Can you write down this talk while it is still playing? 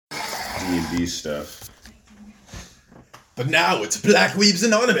D&D stuff. But now it's Black Weebs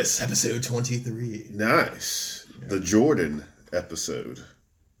Anonymous, episode 23. Nice. Yeah. The Jordan episode.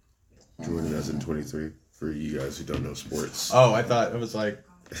 Jordan as in 23, for you guys who don't know sports. Oh, I thought it was like...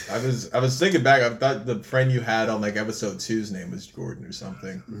 I was thinking back. I thought the friend you had on like episode 2's name was Jordan or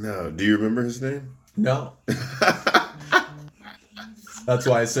something. No. Do you remember his name? No. That's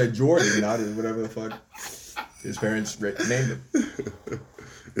why I said Jordan, not whatever the fuck his parents named him.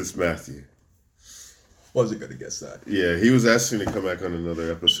 It's Matthew. Wasn't gonna guess that. Yeah, he was asking to come back on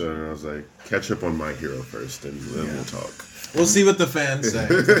another episode, and I was like, catch up on My Hero first, and then we'll talk. We'll see what the fans say.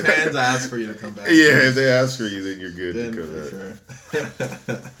 If the fans ask for you to come back. Yeah, if they ask for you, then you're good then to come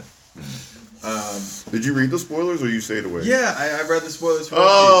back. Sure. Did you read the spoilers, or you say it away? Yeah, I read the spoilers for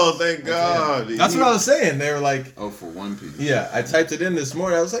One Piece. Thank God. Yeah. That's what I was saying. They were like... Oh, for One Piece. Yeah, I typed it in this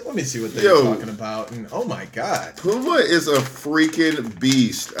morning. I was like, let me see what they're talking about. And oh my God. Puma is a freaking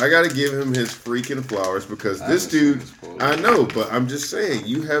beast. I gotta give him his freaking flowers because this dude... I know, but I'm just saying,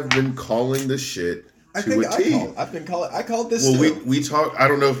 you have been calling the shit I called this. Well, we talked. I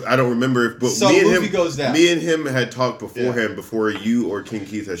don't know. I don't remember if, but so me and Luffy him, goes down. Me and him had talked beforehand before you or King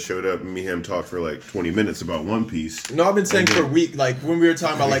Keith had showed up, and me and him talked for like 20 minutes about One Piece. No, I've been saying for a week, like when we were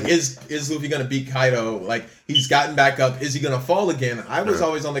talking about like is Luffy gonna beat Kaido? Like he's gotten back up. Is he gonna fall again? I was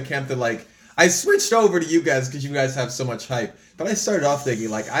always on the camp that like I switched over to you guys because you guys have so much hype. But I started off thinking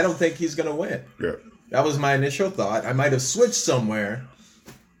like I don't think he's gonna win. Yeah, that was my initial thought. I might have switched somewhere.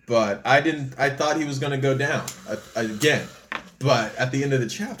 But I didn't. I thought he was going to go down again. But at the end of the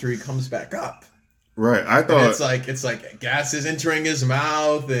chapter, he comes back up. Right. I thought it's like gas is entering his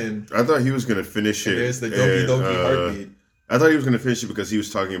mouth, and I thought he was going to finish it. There's the Doki Doki heartbeat. I thought he was going to finish it because he was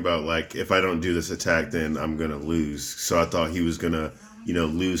talking about like if I don't do this attack, then I'm going to lose. So I thought he was going to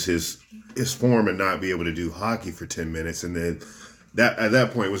lose his form and not be able to do hockey for 10 minutes, and then that at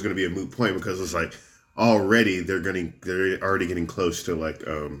that point was going to be a moot point because it was like. Already they're already getting close to like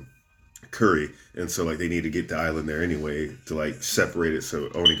Curry, and so like they need to get the island there anyway to like separate it so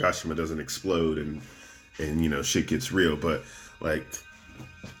Onigashima doesn't explode and shit gets real. But like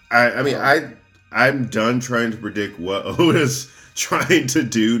I'm done trying to predict what Oda's trying to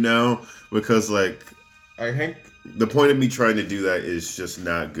do now because like I think the point of me trying to do that is just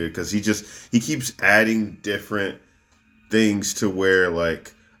not good because he keeps adding different things to where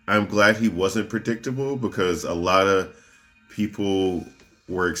like. I'm glad he wasn't predictable because a lot of people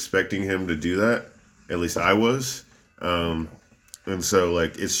were expecting him to do that. At least I was. And so,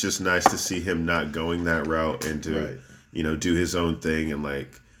 like, it's just nice to see him not going that route and to, do his own thing and,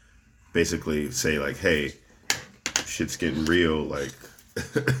 like, basically say, like, hey, shit's getting real. Like,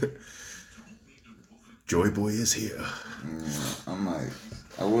 Joy Boy is here. Yeah, I'm like...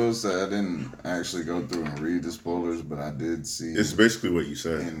 I will say I didn't actually go through and read the spoilers, but I did see. It's basically what you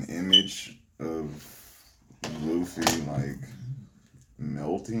said. An image of Luffy like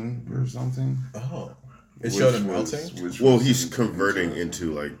melting or something. Oh, it showed him melting. He's converting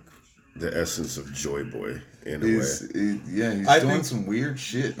into like the essence of Joy Boy in a way. He's doing some weird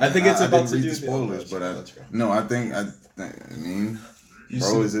shit. I think it's about to read do the spoilers, but I mean.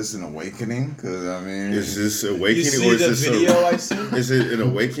 Bro, is this an awakening? Because is this awakening you see or is the this video I seen? Is it an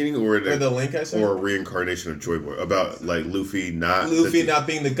awakening or the link I saw? Or a reincarnation of Joy Boy about like Luffy not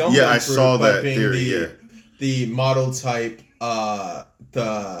being the Gumbo? Yeah, I saw that theory. The model type,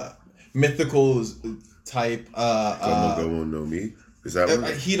 the mythical type. Gomu no Mi. Is that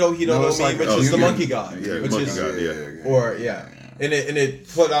one? Hito no Mi, which is the monkey god. Yeah, which monkey is god. And it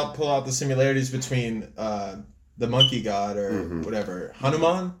pull out the similarities between. The monkey god or whatever.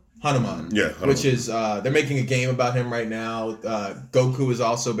 Hanuman? Yeah, Hanuman. Which is, they're making a game about him right now. Goku is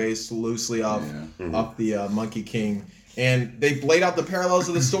also based loosely off the Monkey King. And they've laid out the parallels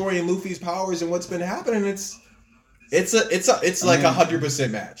of the story and Luffy's powers and what's been happening. It's like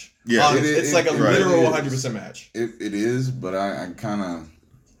 100% match. Yeah. It's like a literal 100% match. It is, but I kind of...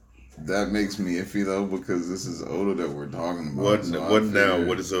 That makes me iffy though because this is Oda that we're talking about. What now?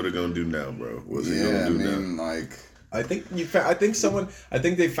 What is Oda gonna do now, bro? What's he gonna do now? Like I think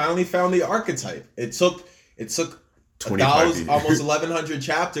they finally found the archetype. It took 1,000, almost 1,100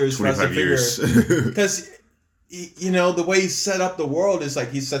 chapters for us to figure because the way he set up the world is like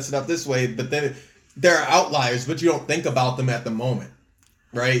he sets it up this way, but then there are outliers, but you don't think about them at the moment,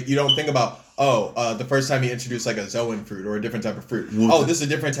 right? You don't think about. The first time he introduced like a Zoan fruit or a different type of fruit. This is a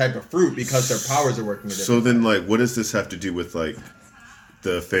different type of fruit because their powers are working. So then, like, what does this have to do with like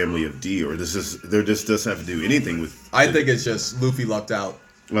the family of D, or there just doesn't have to do anything with? I think it's just Luffy lucked out.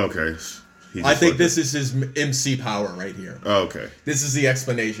 Okay. I think this is his MC power right here. Oh, okay. This is the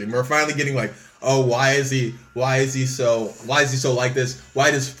explanation. We're finally getting like, oh, why is he so like this?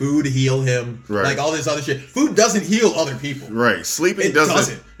 Why does food heal him? Right. Like all this other shit. Food doesn't heal other people. Right. Sleeping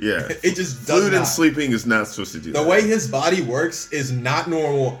doesn't. Yeah. It just does Food not. and sleeping is not supposed to do that. The way his body works is not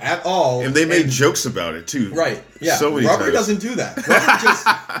normal at all. And they made jokes about it too. Right. Yeah. So many Rubber times. doesn't do that.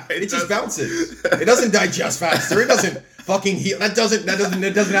 Rubber just bounces. It doesn't digest faster. It doesn't fucking heal. That doesn't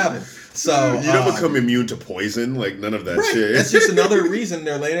happen. So you don't become immune to poison, like none of that right. shit. That's just another reason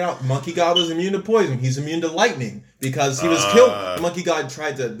they're laying it out. Monkey God was immune to poison. He's immune to lightning because he was killed. Monkey God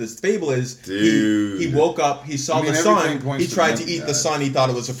tried to. This fable is he woke up. He saw the sun. He tried to eat the sun. He thought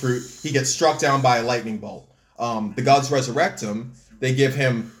it was a fruit. He gets struck down by a lightning bolt. The gods resurrect him. They give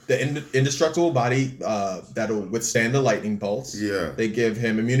him the indestructible body that'll withstand the lightning bolts. Yeah. They give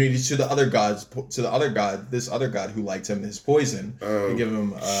him immunity to the other gods, this other god who liked him, his poison. They give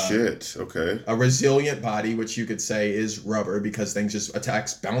him a resilient body, which you could say is rubber because things just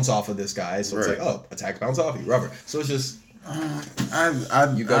bounce off of this guy. So it's like, oh, attacks bounce off you, rubber. So it's just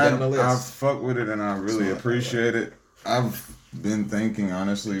you go down the list. I fuck with it and I really appreciate it. I've been thinking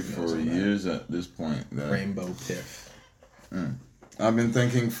honestly for years at this point that Rainbow Piff. I've been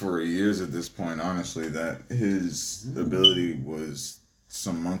thinking for years at this point, honestly, that his ability was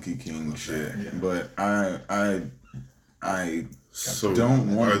some Monkey King shit. Yeah. But I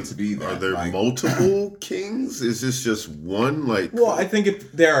don't want it to be that. Are there multiple kings? Is this just one? Well, I think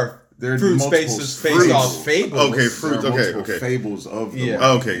if there are fruit spaces based off fables. Okay, fruit. Okay. Fables of the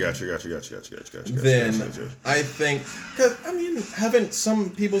Okay, gotcha. Then I think, cause haven't some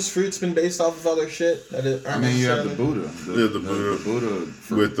people's fruits been based off of other shit? You have the Buddha. The Buddha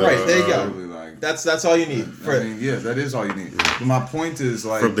fruit. Right, there you go. That's all you need. That is all you need. But my point is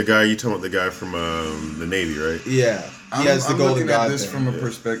like from the guy you talking about, the guy from the Navy, right? Yeah, I'm looking at this from a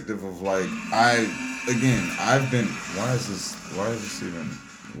perspective of like I've been. Why is this even?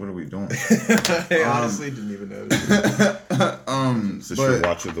 What are we doing? I honestly didn't even notice. Is this your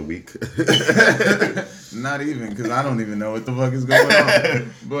watch of the week? Not even, because I don't even know what the fuck is going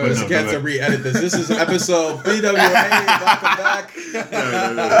on. But just get to re-edit this. This is episode BWA. Welcome back.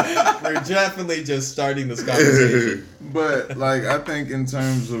 We're definitely just starting this conversation. But like, I think in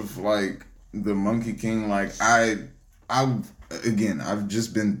terms of like the Monkey King, like I've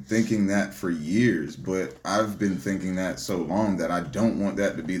just been thinking that for years, but I've been thinking that so long that I don't want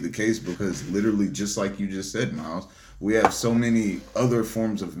that to be the case because literally, just like you just said, Miles, we have so many other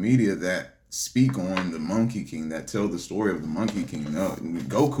forms of media that speak on the Monkey King, that tell the story of the Monkey King.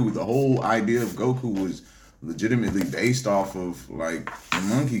 Goku, the whole idea of Goku was legitimately based off of like the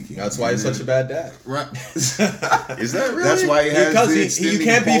Monkey King. That's why he's such a bad dad. Right. Is that really? That's why he has because you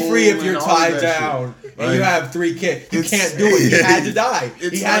can't be free if you're tied down and you have 3 kids. You can't do it. He had to die.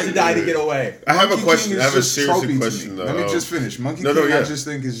 He had to die to get away. I have a question. I have a serious question though. Let me just finish. Monkey King, I just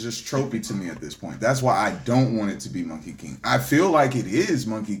think is just tropey to me at this point. That's why I don't want it to be Monkey King. I feel like it is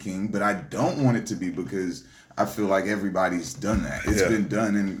Monkey King, but I don't want it to be because I feel like everybody's done that. It's been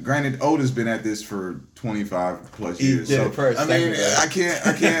done, and granted, Oda's been at this for 25 plus years. He did it first. I mean, I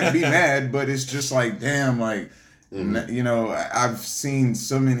can't be mad, but it's just like, damn, like. Mm-hmm. You know, I've seen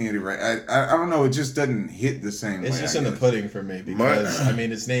so many of the. I don't know. It just doesn't hit the same way. It's just in the pudding for me because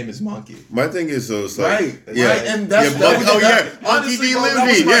his name is Monkey. My thing is though, it's like right, and that's Monkey D.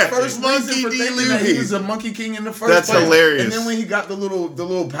 Luffy. Yeah, first Monkey D. Luffy. He was a Monkey King in the first place. That's hilarious. And then when he got the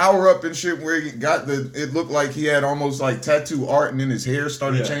little power up and shit, where he got it looked like he had almost like tattoo art, and then his hair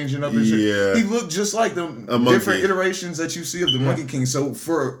started changing up and shit. Yeah, he looked just like the different iterations that you see of the Monkey King. So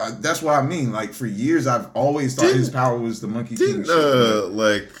that's what I mean. Like for years, I've always thought his power was the Monkey King.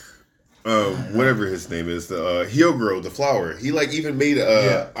 Whatever his name is, the Hyogoro, the flower. He like even made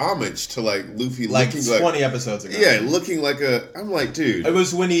homage to like Luffy, like 20 episodes ago. Yeah, looking like I'm like, dude. It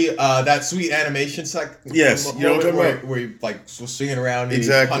was when he that sweet animation yes, you know what I'm talking about? Where he like was swinging around and he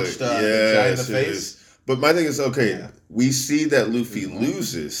punched the guy in the face. But my thing is, we see that Luffy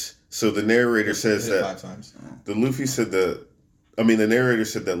loses, so the narrator says that 5 times. The narrator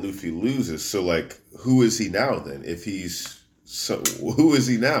said that Luffy loses. So like, who is he now then? Who is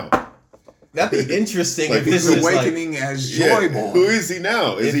he now? That'd be interesting like if this is awakening as Joy Boy. Who is he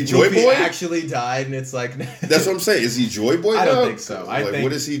now? Is he Joy Luffy Boy? Actually died, and it's like that's what I'm saying. Is he Joy Boy? I don't think so.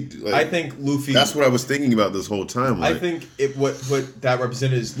 What is he? Like, I think Luffy. That's what I was thinking about this whole time. Like, I think what that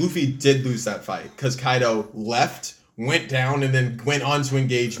represented is Luffy did lose that fight because Kaido left, went down, and then went on to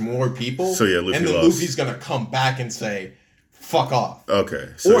engage more people. So Luffy and then lost. Luffy's gonna come back and say, fuck off. Okay.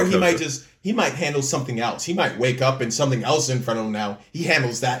 So or he might handle something else. He might wake up and something else in front of him now. He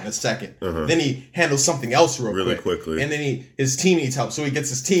handles that in a second. Then he handles something else really quickly. And then his team needs help. So he gets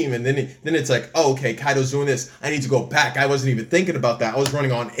his team, and then it's like, oh, okay, Kaido's doing this. I need to go back. I wasn't even thinking about that. I was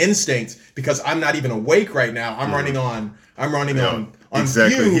running on instinct because I'm not even awake right now. I'm running on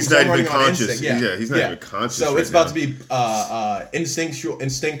exactly. fumes. He's not even conscious. Yeah, he's not even conscious. So it's about to be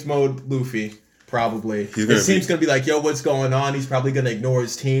instinct mode Luffy. Probably. His team's going to be like, yo, what's going on? He's probably going to ignore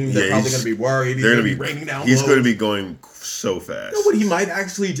his team. They're probably going to be worried. He's going to be raining down He's going to be going so fast. You know what he might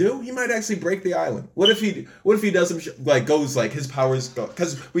actually do? He might actually break the island. What if he does some goes like his powers go?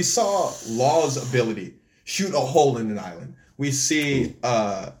 Because we saw Law's ability shoot a hole in an island. We see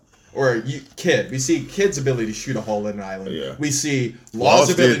we see Kid's ability to shoot a hole in an island. Yeah. We see Law's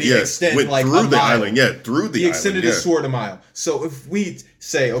ability to extend like through the island. Yeah, through the island. He extended his sword a mile. So if we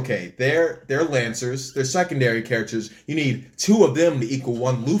say, okay, they're Lancers, they're secondary characters. You need 2 of them to equal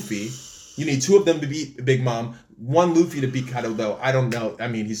 1 Luffy. You need 2 of them to beat Big Mom. 1 Luffy to beat Kaido, though. I don't know. I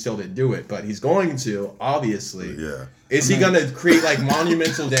mean, he still didn't do it, but he's going to, obviously. Yeah. Is he going to create, like,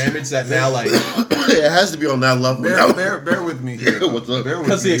 monumental damage that now, like... it has to be on that level. Bear with me here. What's up? Bear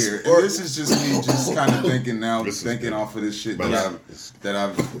with me here. And this is just me just kind of thinking now, thinking off of this shit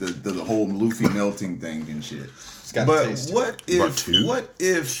the whole Luffy melting thing and shit. But what if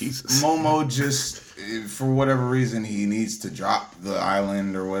Jesus. Momo just, for whatever reason, he needs to drop the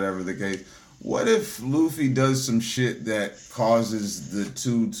island or whatever the case? What if Luffy does some shit that causes the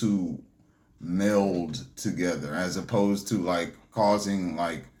two to meld together, as opposed to like causing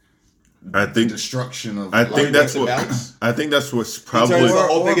like destruction of? I think that's what's probably. He turns the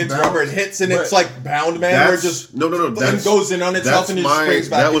whole thing into rubber and hits, and it's like bound man. Where just that goes in on itself and just springs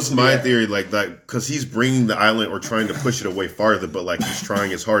back. That was my theory, like that, because he's bringing the island or trying to push it away farther, but like he's trying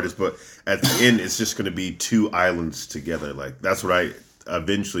his hardest. But at the end, it's just going to be 2 islands together. Like that's what I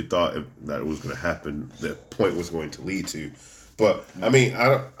eventually thought that it was going to happen. The point was going to lead to. But I mean,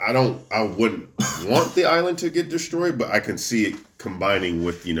 I wouldn't want the island to get destroyed, but I can see it combining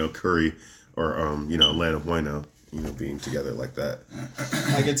with Curry or Land of Bueno, being together like that.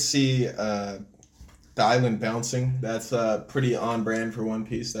 I could see the island bouncing. That's pretty on brand for One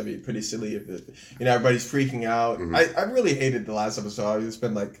Piece. That'd be pretty silly if everybody's freaking out. Mm-hmm. I really hated the last episode. I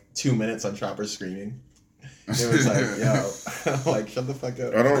spent like 2 minutes on Chopper screaming. It was like, yo, like, shut the fuck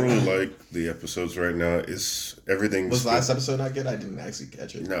up. I don't really like the episodes right now. Everything was last episode not good? I didn't actually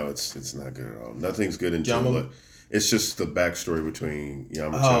catch it. No, it's not good at all. Nothing's good until it's just the backstory between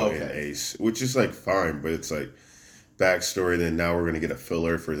Yamato and Ace, which is like fine, but it's like backstory. Then now we're gonna get a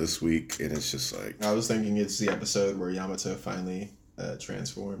filler for this week, and it's just like I was thinking it's the episode where Yamato finally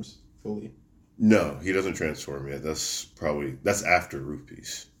transforms fully. No, he doesn't transform yet. That's after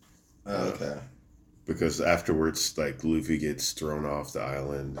Rupees. Okay. Because afterwards, like, Luffy gets thrown off the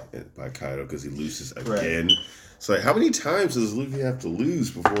island by Kaido because he loses again. Right. It's like, how many times does Luffy have to lose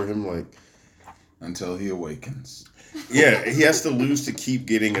before him, like... Until he awakens. Yeah, he has to lose to keep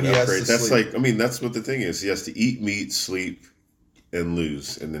getting an upgrade. That's sleep. That's what the thing is. He has to eat meat, sleep, and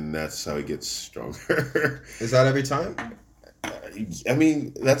lose. And then that's how he gets stronger. Is that every time? I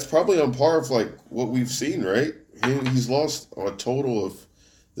mean, that's probably on par with, like, what we've seen, right? He's lost a total of...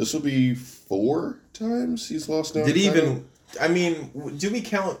 This will be 4 times he's lost now. Did he even... I mean, do we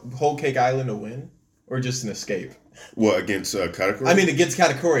count Whole Cake Island a win? Or just an escape? What, against Katakuri? I mean, against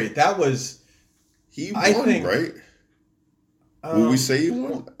Katakuri. That was... He won, right? Would we say he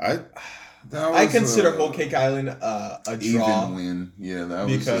won? I consider Whole Cake Island a draw. Even win. Yeah, that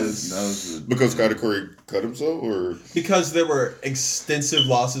was... Because Katakuri cut himself, or... Because there were extensive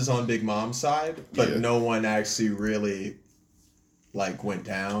losses on Big Mom's side, but no one actually really... like went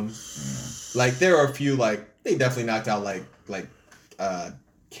down. Like there are a few, like they definitely knocked out like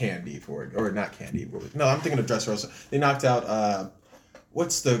Candy for it, or not Candy. No, I'm thinking of Dressrosa. They knocked out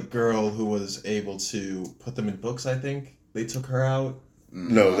what's the girl who was able to put them in books? I think they took her out.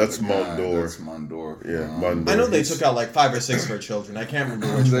 No, that's Mondor. That's Mondor. Yeah, Mondor. I know they took out like 5 or 6 of her children. I can't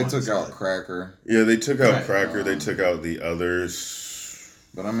remember which They took out Cracker. Yeah, they took out Cracker. They took out the others.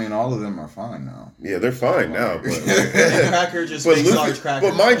 But I mean, all of them are fine now. Yeah, they're fine now. But Cracker just makes large Cracker.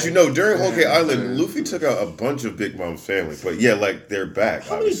 But mind you, during Whole Cake Island, Luffy took out a bunch of Big Mom's family. But yeah, like they're back.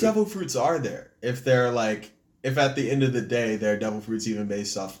 How many devil fruits are there? If at the end of the day, they're devil fruits even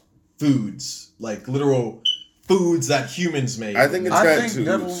based off foods, like literal foods that humans make. I think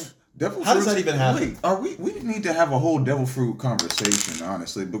Devil How fruits, does that even happen? Wait, we need to have a whole devil fruit conversation,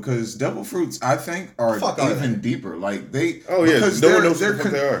 honestly, because devil fruits, I think, are even deeper. Like they, no one knows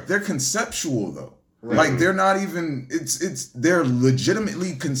what they are. They're conceptual though. Right. Like they're not even. They're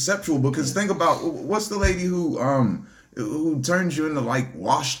legitimately conceptual because think about what's the lady who who turns you into like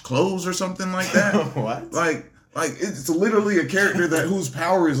washed clothes or something like that. What? Like it's literally a character whose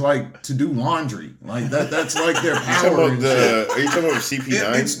power is like to do laundry. Like that's like their power. Are you talking about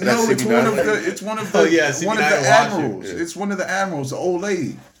CP9? It's one of the admirals. It's one of the admirals, the old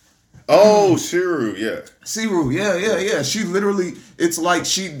lady. Oh, Siru, yeah. Siru, yeah. She literally, it's like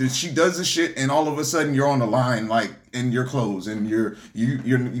she does the shit, and all of a sudden you're on the line, like in your clothes, and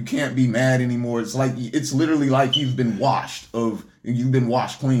you can't be mad anymore. It's like it's literally like you've been washed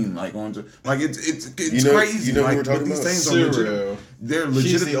clean, like onto like it's crazy. You know like, what we're talking these about? things Siru. are legit. They're legitimately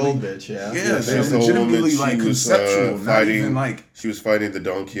She's the old bitch, yeah. Yeah, they're legitimately like conceptual. Not even like she was fighting the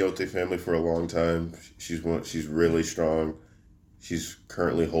Don Quixote family for a long time. She's really strong. She's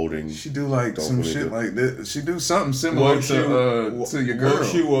currently holding. She do like some shit like this. She do something similar to your girl.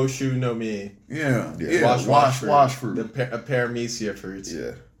 Woshu no mi. Yeah. Wash fruit. The paramecia fruits.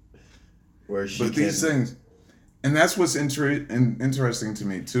 Yeah. Where she these things, and that's what's interesting to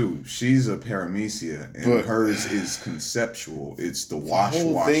me too. She's a paramecia, and hers is conceptual. It's the wash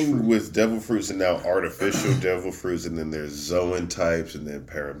thing fruit. with devil fruits, and now artificial devil fruits, and then there's zoan types, and then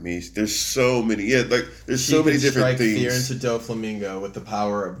paramecia. There's so many. Yeah, like there's so many different things. Fear into Doflamingo with the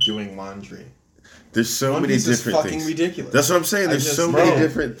power of doing laundry. There's so many different things. Fucking ridiculous. That's what I'm saying. There's so many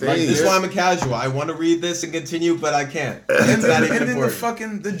different things. Like, this is why I'm a casual. I want to read this and continue, but I can't. And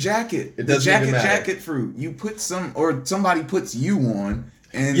then the jacket. It doesn't even matter. Jacket fruit. You put somebody puts you on.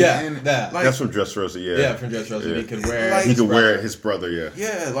 And that's from Dressrosa, yeah, from Dressrosa. Yeah. He could wear. He could wear it. His brother, yeah.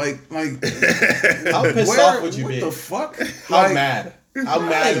 Yeah, like. How pissed off would you be? What the fuck? How mad? How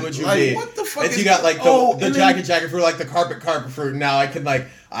mad would you be? What the fuck? If you got like the jacket fruit, like the carpet fruit. Now I can like.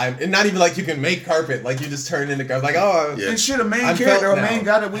 And not even like you can make carpet, like you just turn into carpet, like and shit. A main character, a main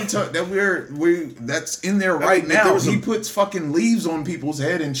guy that's in there right now. He puts fucking leaves on people's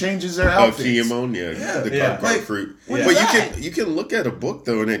head and changes their outfits. Kiyomon, the carpet fruit. Yeah. But you can look at a book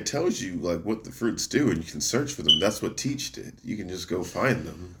though, and it tells you like what the fruits do, and you can search for them. That's what Teach did. You can just go find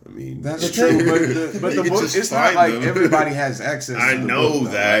them. I mean, that's true. But the book, it's not like everybody has access. I know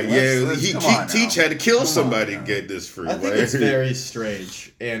that. Teach had to kill somebody to get this fruit. I think it's very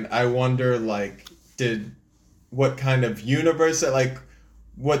strange. And I wonder, like, what kind of universe, like,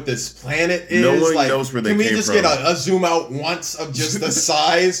 what this planet is? No one like, knows where they came from. Can we just get a zoom out once of just the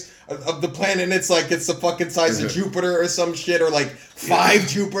size of the planet? And it's like, it's the fucking size of Jupiter or some shit, or like 5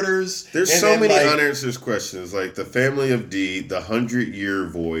 Jupiters. There's so many unanswered questions, like the family of D, the 100-year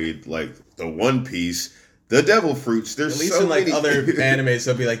void, like the One Piece. The devil fruits. There's at least so in like many. other animes,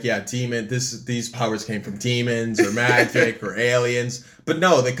 they'll be like, yeah, demon. These powers came from demons or magic or aliens, but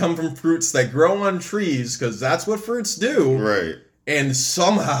no, they come from fruits that grow on trees because that's what fruits do. Right. And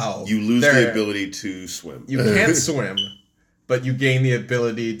somehow you lose the ability to swim. You can't swim, but you gain the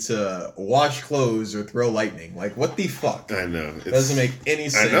ability to wash clothes or throw lightning. Like, what the fuck? I know. It doesn't make any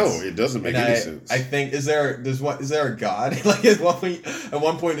sense. I know it doesn't make any sense. I think is there a god? Like at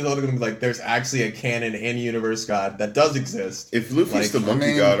one point, it's only going to be like there's actually a canon and universe god that does exist. If Luffy's the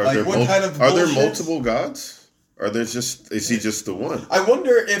monkey god, are there multiple gods? Or is he just the one? I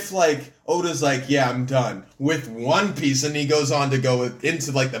wonder if like Oda's like, yeah, I'm done with One Piece, and he goes on to go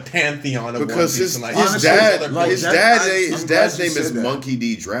into like the pantheon of because One Piece. His dad's name is Monkey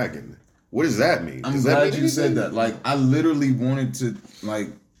D. Dragon. What does that mean? I'm glad you said that. Like, I literally wanted to, like,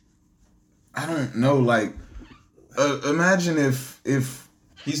 I don't know, like, imagine if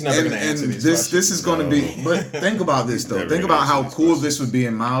he's never going to answer these questions. This is going to be, but think about this though. Think about how cool this would be.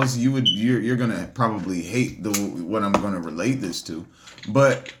 And Miles, you're going to probably hate what I'm going to relate this to,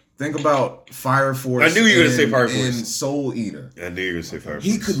 but think about Fire Force. I knew you were going to say Fire Force and Soul Eater. I knew you were going to say Fire Force.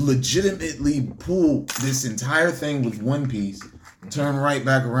 He could legitimately pull this entire thing with One Piece, turn right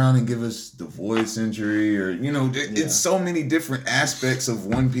back around and give us the Void Century, or it's so many different aspects of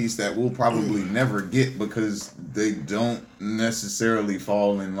One Piece that we'll probably never get because they don't necessarily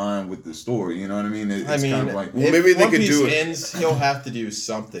fall in line with the story. You know what I mean? It's kind of like, well, maybe they could do it. Ends, he'll have to do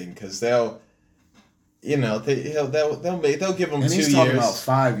something because they'll give him 2 years. And he's talking about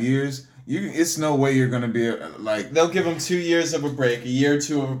 5 years. It's no way you're gonna be like. They'll give him 2 years of a break, a year or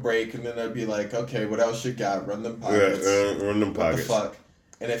 2 of a break, and then they'll be like, okay, what else you got? Run them pockets. Run them pockets. What the fuck?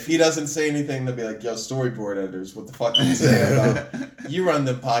 And if he doesn't say anything, they'll be like, yo, storyboard editors, what the fuck are you saying about? You run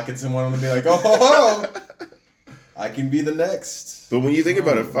them pockets, and one of them will be like, oh, I can be the next. But when you think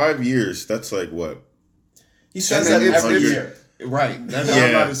about it, 5 years, that's like what? He says that every year. Right. That's what I'm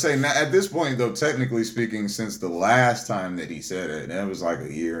about to say. Now, at this point, though, technically speaking, since the last time that he said it, that was like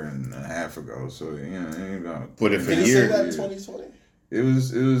a year and a half ago. So But if did he say that in 2020? It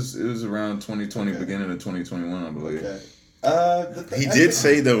was around 2020, beginning of 2021, I believe. Okay. He did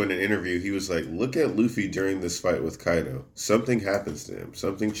say, though, in an interview, he was like, look at Luffy during this fight with Kaido. Something happens to him.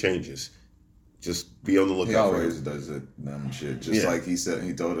 Something changes. Just be on the lookout. He always does it, dumb shit. Just like he said,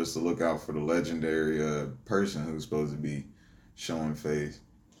 he told us to look out for the legendary person who's supposed to be showing face.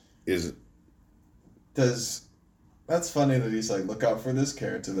 That's funny that he's like, look out for this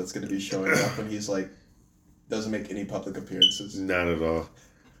character that's going to be showing up, and he's like, doesn't make any public appearances. Not at all.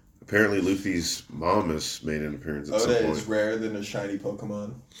 Apparently, Luffy's mom has made an appearance at some point. Oda is rarer than a shiny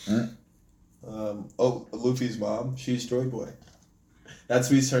Pokemon. Luffy's mom, she's Joy Boy. That's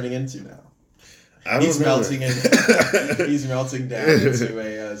who he's turning into now. He's melting down into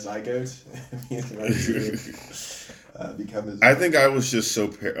a zygote. He's ready to become his. I think I was just so.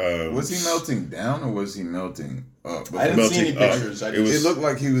 Was he melting down or was he melting up? I didn't see any pictures. It looked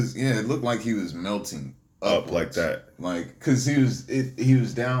like he was. Yeah, it looked like he was melting up like that. Like, cause he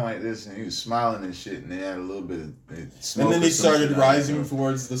was down like this and he was smiling and shit, and they had a little bit of smoke. And then he started rising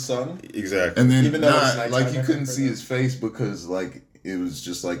towards the sun. Exactly. And then even though like you couldn't see his face because like it was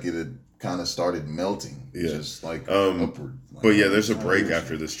just like it had kind of started melting. Yeah. Just like upward. Like, but yeah, there's a break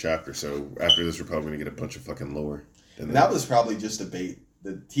after this chapter, so after this we're probably gonna get a bunch of fucking lore. And that was probably just a bait.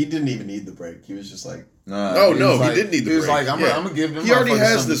 He didn't even need the break. He was just like, he didn't need the break. He was like, I'm gonna give him. He already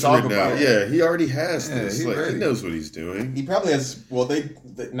has this written out. Yeah, he already has this. He knows what he's doing. He probably has. Well, they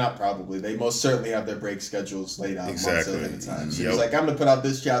not probably. They most certainly have their break schedules laid out months at a time. So he's like, I'm gonna put out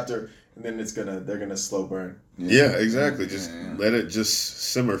this chapter, and then they're gonna slow burn. Yeah, exactly. Just let it just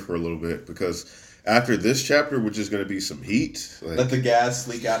simmer for a little bit, because after this chapter, which is going to be some heat, let the gas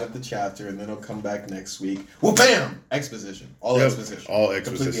leak out of the chapter, and then it'll come back next week. Well, bam! Exposition. All exposition.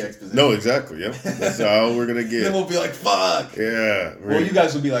 Completely exposition. No, exactly. Yep. That's all we're gonna get. Then we'll be like, "Fuck." Yeah. Well, you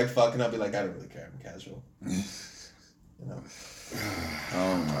guys will be like, "Fuck," and I'll be like, "I don't really care. I'm casual." You know.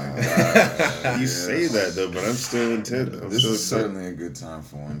 Oh my god! You say that though, but I'm still intent. This is certainly a good time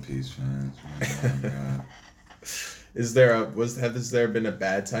for One Piece fans. Oh my god. Has there been a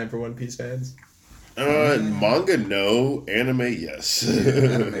bad time for One Piece fans? Manga, no. Anime, yes.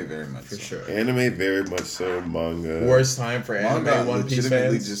 Anime, very much for sure. Anime, very much so. Manga. Worst time for anime. One Piece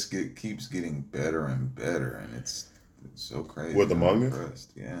fans just keeps getting better and better, and it's so crazy. What, the manga?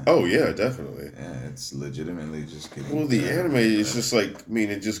 Yeah. Oh yeah, definitely. Yeah, it's legitimately just getting. Well, the anime is just like, I mean,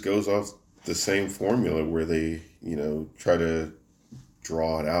 it just goes off the same formula where they, try to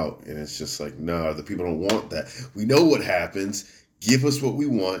draw it out, and it's just like, nah, the people don't want that. We know what happens. Give us what we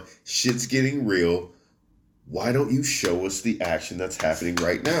want. Shit's getting real. Why don't you show us the action that's happening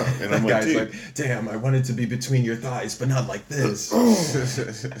right now? And I'm like, dude, damn, I want it to be between your thighs, but not like this.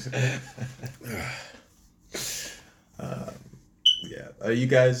 Yeah. Are you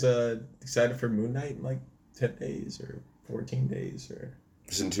guys excited for Moon Knight in like 10 days or 14 days? Or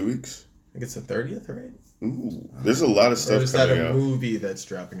it's in 2 weeks. I think it's the 30th, right? Ooh, there's a lot of stuff coming out. Or is that a movie that's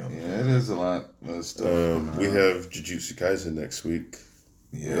dropping up? Yeah, it is a lot of stuff. We have Jujutsu Kaisen next week.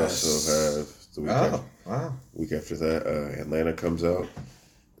 Yes. We also have the week after that, Atlanta comes out.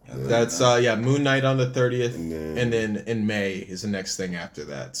 That's Moon Knight on the 30th, and then in May is the next thing after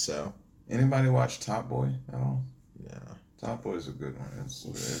that. So, anybody watch Top Boy at all? Yeah, Top Boy is a good one.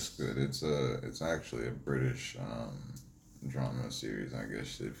 It's good. It's actually a British drama series, I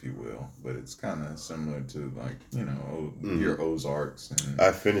guess, if you will, but it's kind of similar to like your Ozarks. And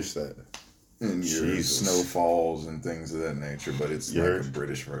I finished that. And your Snowfalls and things of that nature, but it's like a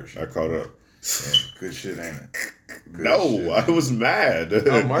British version. I caught up. Yeah, good shit, ain't it? I was mad.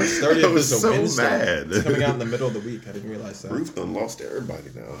 Oh, March 30th I was is a Wednesday. Mad. It's coming out in the middle of the week. I didn't realize that. Roof done lost everybody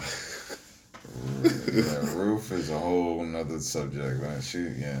now. Roof is a whole nother subject. Like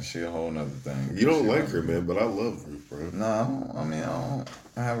she a whole nother thing. You don't like her, man, but I love Roof, bro. No, I don't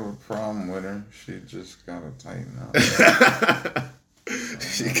have a problem with her. She just gotta tighten up.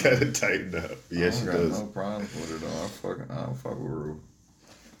 She gotta tighten up. Yes, she does. No problem with her though. I don't fuck with Roof.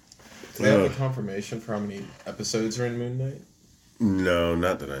 Do they have a confirmation for how many episodes are in Moon Knight? No,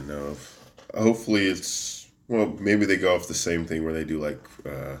 not that I know of. Hopefully maybe they go off the same thing where they do like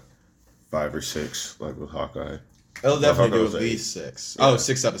 5 or 6, like with Hawkeye. They'll definitely do at least 6. Yeah. Oh,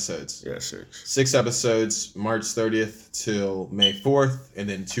 6 episodes. Yeah, 6. 6 episodes, March 30th till May 4th, and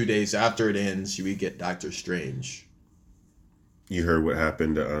then 2 days after it ends, we get Doctor Strange. You heard what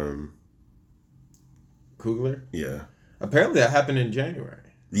happened to Coogler? Yeah. Apparently that happened in January.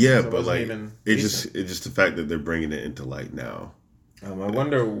 Yeah, but like it's just the fact that they're bringing it into light now. I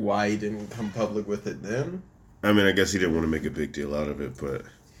wonder why he didn't come public with it then. I mean, I guess he didn't want to make a big deal out of it, but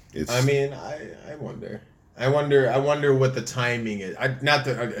it's. I mean, I wonder. I wonder what the timing is. I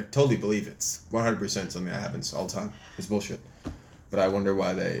totally believe it's 100% something that happens all the time. It's bullshit. But I wonder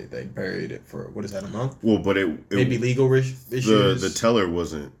why they buried it for, what is that, a month? Well, but maybe legal issues. The teller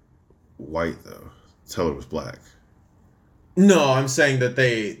wasn't white though. The teller was black. No, I'm saying that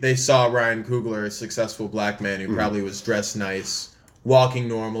they saw Ryan Coogler, a successful black man who probably was dressed nice, walking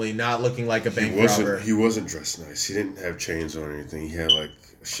normally, not looking like a bank robber. He wasn't dressed nice. He didn't have chains on or anything. He had like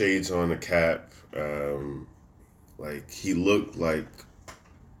shades on, a cap. Like he looked like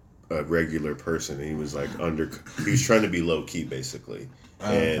a regular person. He was like he was trying to be low key basically.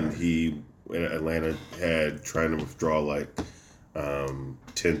 And he in Atlanta had trying to withdraw like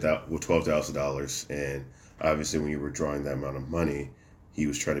 $12,000, and obviously when you were drawing that amount of money, he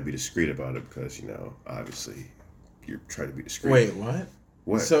was trying to be discreet about it because obviously you're trying to be discreet. Wait, what?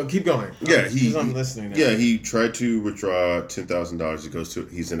 What? So keep going. Yeah, I'm listening now. Yeah, he tried to withdraw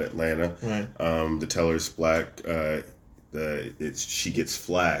 $10,000. He's in Atlanta. Right. The teller's black. She gets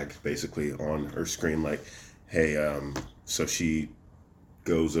flagged basically on her screen like, hey, so she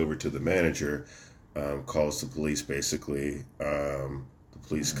goes over to the manager, calls the police basically. The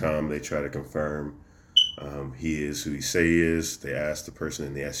police come, they try to confirm he is who he say he is. They ask the person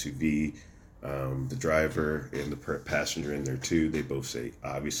in the SUV, the driver and the passenger in there too. They both say,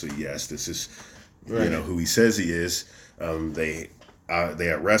 obviously, yes, this is who he says he is. They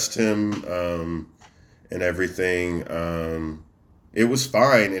arrest him and everything. It was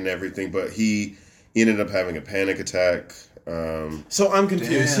fine and everything, but he ended up having a panic attack. So I'm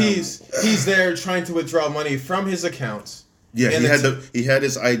confused. Damn. He's there trying to withdraw money from his accounts. Yeah, he had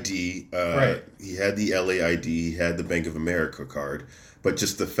his ID. Right. He had the LA ID. He had the Bank of America card. But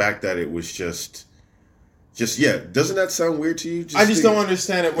just the fact that it was just doesn't that sound weird to you? I just don't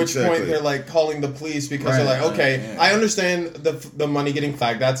understand at which point they're like calling the police because they're like, okay, I understand the money getting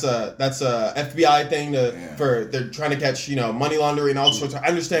flagged. That's a FBI thing they're trying to catch money laundering and all sorts. I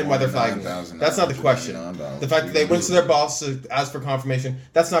understand why they're flagging. That's not the question. The fact that they went to their boss to ask for confirmation,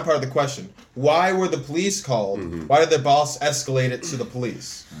 that's not part of the question. Why were the police called? Mm-hmm. Why did their boss escalate it to the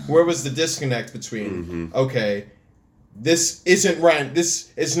police? Where was the disconnect between okay, this isn't Ryan.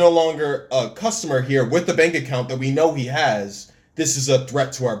 This is no longer a customer here with the bank account that we know he has. This is a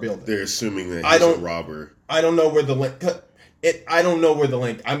threat to our building. They're assuming that he's a robber. I don't know where the link. I don't know where the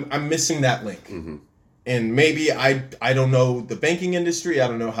link. I'm missing that link. Mm-hmm. And maybe I don't know the banking industry. I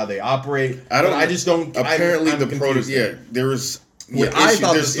don't know how they operate. I just don't. Apparently, the protocol. Yeah, there was. I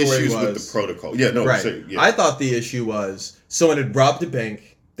thought the story issues was with the protocol. Yeah, no, right. So, yeah. I thought the issue was someone had robbed a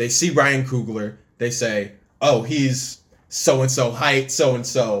bank. They see Ryan Coogler. They say, "Oh, he's so and so height, so and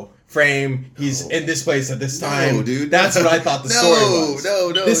so frame. He's in this place at this time." No, dude. That's what I thought the story was.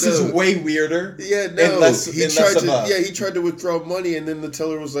 No. This is way weirder. Yeah, no. He tried to withdraw money, and then the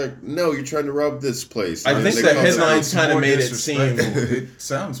teller was like, "No, you're trying to rob this place." I think the headlines kind of made it seem. It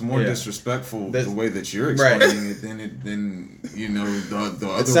sounds more disrespectful the way that you're explaining it than the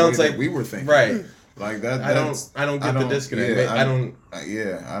other sounds way like that we were thinking. Right. Like that. I don't get the disconnect. I don't.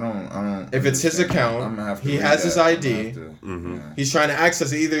 If it's his account, he has his ID. He's trying to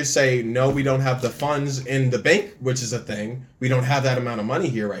access it. Either say no, we don't have the funds in the bank, which is a thing. We don't have that amount of money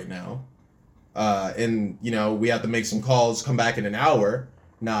here right now, and we have to make some calls. Come back in an hour.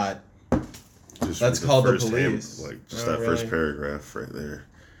 Not. Let's call the police. That first paragraph right there.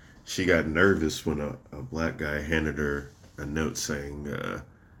 She got nervous when a black guy handed her a note saying,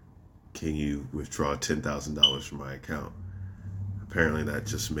 "Can you withdraw $10,000 from my account?" Apparently, that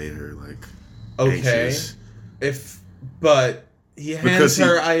just made her anxious. But he hands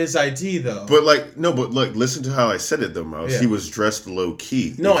her his ID though. But listen to how I said it though, Miles. Yeah. He was dressed low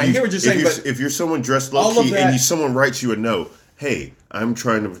key. No, I hear what you're saying. But if you're someone dressed low key and someone writes you a note, hey, I'm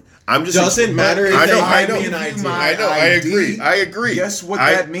just doesn't matter if they hand me an ID. I agree. Guess what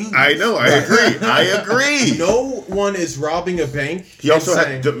that means? I know. I agree. No one is robbing a bank. He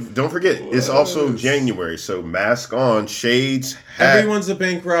also don't forget, it's also January, so mask on, shades, hat. Everyone's a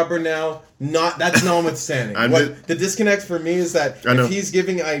bank robber now. That's notwithstanding. The disconnect for me is that if he's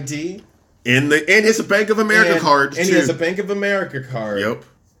giving ID and it's a Bank of America card, and he has a Bank of America card. Yep.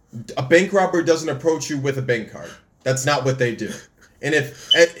 A bank robber doesn't approach you with a bank card. That's not what they do. And if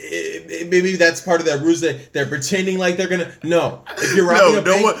maybe that's part of that ruse that they're pretending like they're gonna. No, if you're robbing a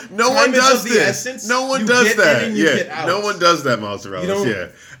bank, no one does this. No one does that. Yeah, no one does that, Miles Morales. Yeah.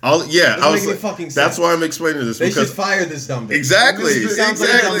 Doesn't make any fucking sense. That's why I'm explaining this. They should fire this dumb bitch. Exactly.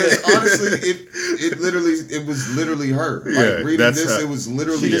 Honestly, it was literally her. Like, reading this, it was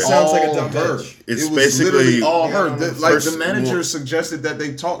literally sounds like a dumb her. bitch. It's basically all her. The manager suggested that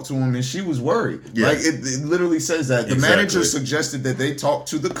they talk to him, and she was worried. Yeah. Like it literally says that the manager suggested that they talk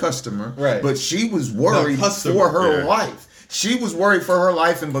to the customer, right? But she was worried for her life. She was worried for her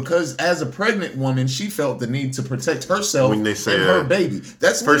life, and because as a pregnant woman, she felt the need to protect herself when they say, and her baby.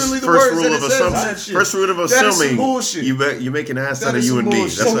 That's literally the words that it says. First rule of assuming, you make an ass out of you and me.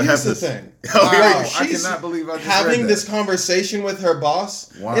 That's what happens. The thing. Wow, I cannot believe I just having read this that. conversation with her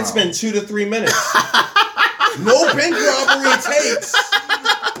boss. Wow. It's been 2 to 3 minutes. No bank robbery takes.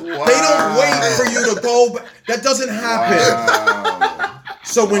 Wow. They don't wait for you to go back. That doesn't happen. Wow.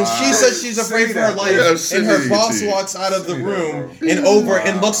 So when she says she's afraid for her life, and her boss walks out of the room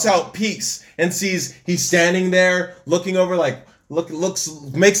and looks out, peeks, and sees he's standing there looking over, like looks,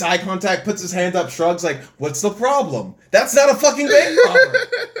 makes eye contact, puts his hand up, shrugs, like, what's the problem? That's not a fucking bank robber.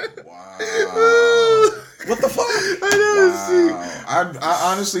 Wow. What the fuck? I know. Wow.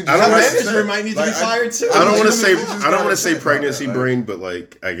 I honestly, her manager might need to be fired too. I don't want to say pregnancy brain, but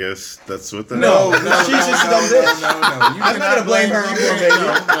like I guess that's what that. No, she's just a dumb bitch. No. I'm not gonna blame her on her baby.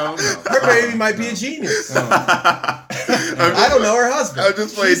 No. Her baby might be a genius. I don't know her husband. I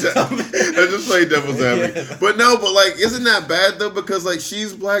just played devil's advocate. But like, isn't that bad though? Because like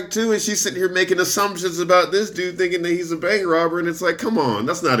she's black too, and she's sitting here making assumptions about this dude, thinking that he's a bank robber, and it's like, come on,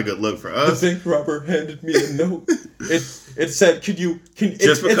 that's not a good look for us. The bank robber handed me a note. It said,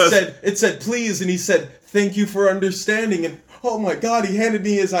 it said please, and he said thank you for understanding, and oh my god, he handed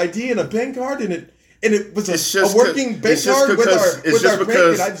me his ID and a bank card, and it was a working bank card with our bank,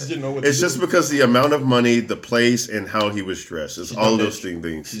 and I just didn't know what to do. It's just because the amount of money, the place, and how he was dressed. It's all of those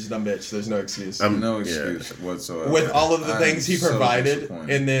things. She's a dumb bitch. There's no excuse. No excuse whatsoever. With all of the things he provided,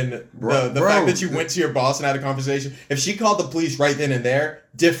 and then the fact that you went to your boss and had a conversation. If she called the police right then and there,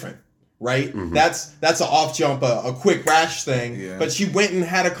 different. Right? Mm-hmm. That's an off jump, a quick rash thing. Yeah. But she went and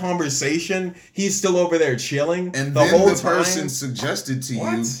had a conversation. He's still over there chilling. And the whole person suggested to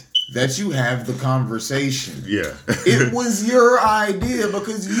you that you have the conversation. Yeah. It was your idea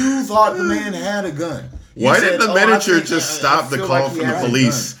because you thought the man had a gun. Why didn't the manager just stop the call from the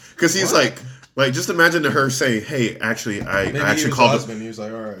police? Because he's like, just imagine her saying, "Hey, actually, I actually called." Husband. He was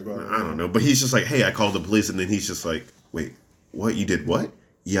like, "All right, go ahead." I don't know, but he's just like, "Hey, I called the police," and then he's just like, "Wait, what? You did what?"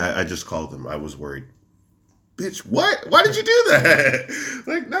 Yeah, I just called them. I was worried. Bitch, what? Why did you do that?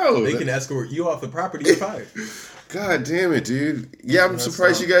 Like, no. They can escort you off the property. You're fired. God damn it, dude. Yeah, I'm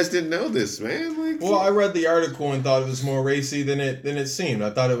surprised you guys didn't know this, man. Like, well, I read the article and thought it was more racy than it seemed. I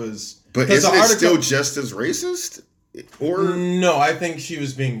thought it was... But isn't it still just as racist? Or no, I think she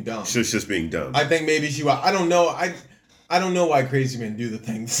was being dumb. She was just being dumb. I think maybe she was... I don't know. I don't know why crazy men do the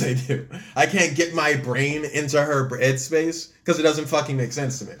things they do. I can't get my brain into her headspace because it doesn't fucking make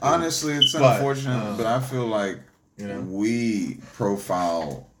sense to me. Honestly, it's unfortunate, but I feel like we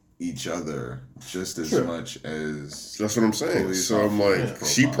profile each other just as much as... That's what I'm saying. So I'm like,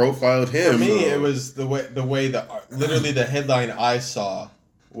 she profiled him. For me, it was the way literally the headline I saw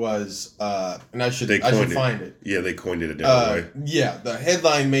was, and I should find it. Yeah, they coined it a different way. Yeah, the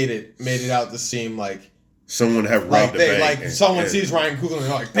headline made it out to seem like someone have robbed a bank. Like someone sees Ryan Coogler and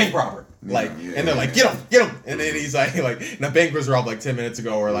they're like, bank robber. And they're like, get him. And then he's like, the bank was robbed like 10 minutes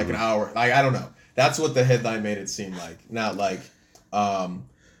ago or like an hour. Like, I don't know. That's what the headline made it seem like. Not like,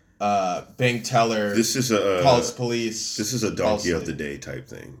 bank teller calls police. This is a donkey of the day type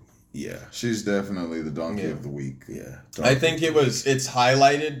thing. Yeah. She's definitely the donkey of the week. Yeah. I think it's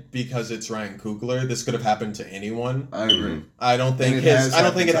highlighted because it's Ryan Coogler. This could have happened to anyone. I agree. I don't think it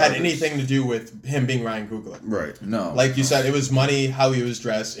had anything to do with him being Ryan Coogler. Right. No. Like you said, it was money, how he was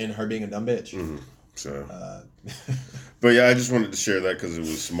dressed, and her being a dumb bitch. Mm-hmm. So. But yeah, I just wanted to share that because it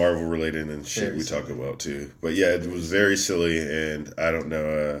was Marvel related and shit very we silly. Talk about too. But yeah, it was very silly, and I don't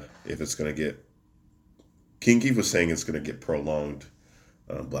know if it's gonna get. Kinky was saying it's gonna get prolonged.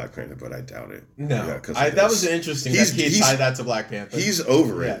 Black Panther, but I doubt it. No, that was interesting. He tied that to Black Panther. He's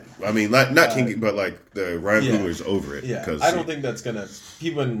over it. I mean, not Kinky, but like the Ryan Coogler's over it. Yeah, because I don't think that's gonna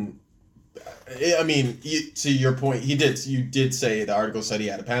even. I mean, to your point, you did say the article said he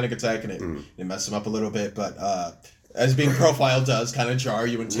had a panic attack and it messed him up a little bit, but as being profiled does kind of jar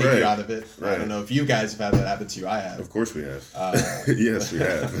you and take you out of it. Right. I don't know if you guys have had that happen to you. I have. Of course we have. Yes, we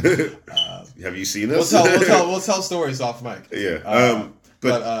have. Have you seen us? We'll tell stories off mic. Yeah.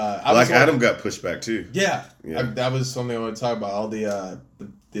 But Black Adam got pushed back too. Yeah. That was something I wanted to talk about. All the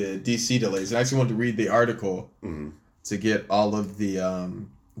DC delays. I actually wanted to read the article to get all of the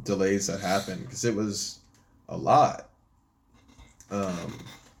delays that happened because it was a lot.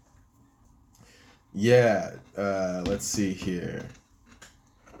 Let's see here.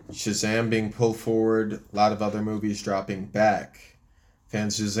 Shazam being pulled forward. A lot of other movies dropping back.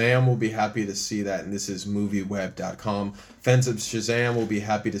 Fans of Shazam will be happy to see that, and this is MovieWeb.com. Fans of Shazam will be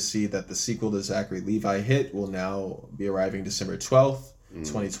happy to see that the sequel to Zachary Levi Hit will now be arriving December 12th.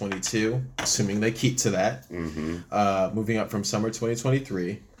 2022, assuming they keep to that. Moving up from summer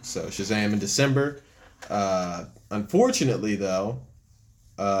 2023. So Shazam in December. Unfortunately, though,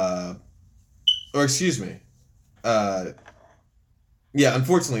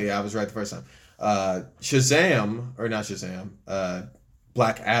 unfortunately, I was right the first time.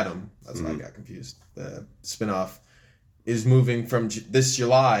 Black Adam, that's why I got confused. The spinoff is moving from this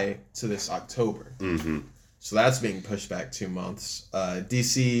July to this October. So that's being pushed back 2 months.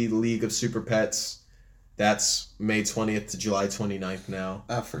 DC League of Super Pets, that's May 20th to July 29th now.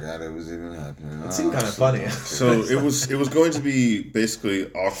 I forgot it was even happening. It seemed kind of funny. So it was going to be basically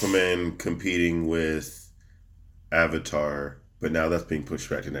Aquaman competing with Avatar, but now that's being pushed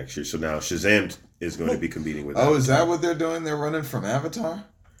back to next year. So now Shazam is going to be competing with Avatar. Is that what they're doing? They're running from Avatar?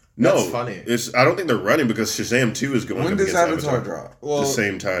 No, that's funny. I don't think they're running because Shazam 2 is going. When does Avatar drop? The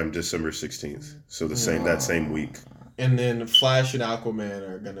same time, December 16th. So that same week. And then Flash and Aquaman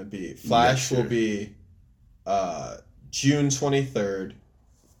are gonna be. Flash will be June 23rd.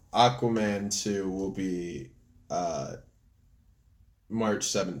 Aquaman 2 will be March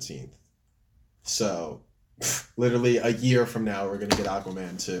 17th. So literally a year from now, we're gonna get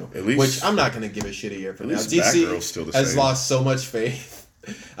Aquaman 2. At least, which I'm not gonna give a shit a year from now. DC still has lost so much faith.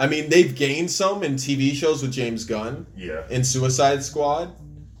 I mean, they've gained some in TV shows with James Gunn. Yeah. In Suicide Squad.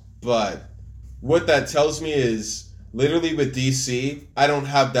 But what that tells me is, literally with DC, I don't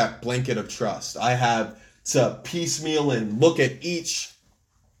have that blanket of trust. I have to piecemeal and look at each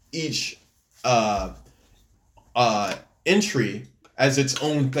entry as its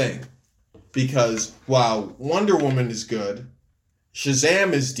own thing. Because while Wonder Woman is good,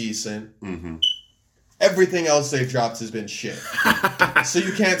 Shazam is decent, everything else they've dropped has been shit. So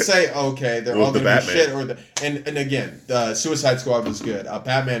you can't say, okay, they're all going to be shit. And again, Suicide Squad was good.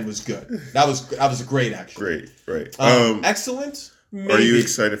 Batman was good. That was great, actually. Great. Excellent. Maybe. Are you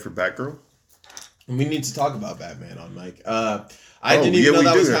excited for Batgirl? We need to talk about Batman on Mike. I didn't even know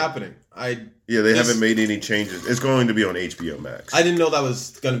that was happening. They haven't made any changes. It's going to be on HBO Max. I didn't know that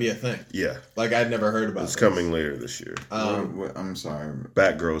was going to be a thing. Yeah. Like, I'd never heard about it. It's coming later this year. I'm sorry.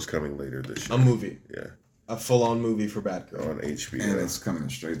 Batgirl's coming later this year. A movie. Yeah. A full-on movie for Batgirl. On HBO. And it's coming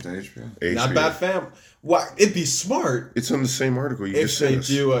straight to HBO. Not Bat Fam. Why? It'd be smart. It's on the same article you just said. If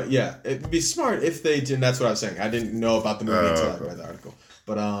they do, it'd be smart if they did. And that's what I was saying. I didn't know about the movie until I read the article.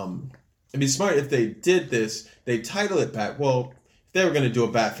 But it'd be smart if they did this. They title it Bat. Well, if they were going to do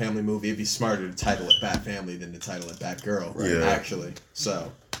a Bat Family movie, it'd be smarter to title it Bat Family than to title it Batgirl. Right? Yeah. Actually, so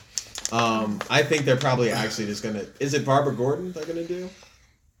I think they're probably actually just going to. Is it Barbara Gordon they're going to do?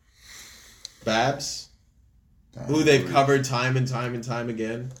 Babs. Who they've covered time and time and time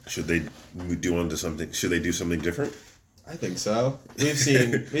again. Should they do something different? I think so. We've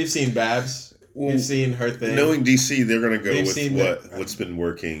seen Babs. We've seen her thing. Knowing DC, they're gonna go with what's been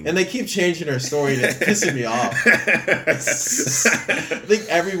working. And they keep changing her story and it's pissing me off. I think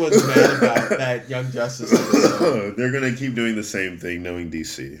everyone's mad about that Young Justice episode. They're gonna keep doing the same thing, knowing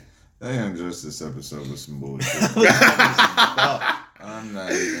DC. That Young Justice episode was some bullshit. I'm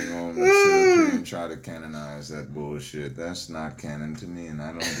not even going to sit up here and try to canonize that bullshit. That's not canon to me, and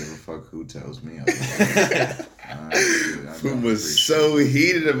I don't give a fuck who tells me otherwise. Who was so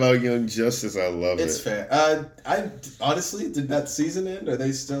heated about Young Justice? I love it. It's fair. I honestly, did that season end? Are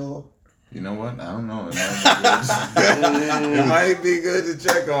they still? You know what? I don't know. It might be good to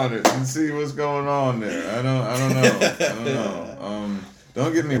check on it and see what's going on there. I don't know.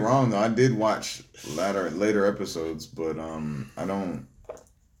 Don't get me wrong though. I did watch later episodes, but I don't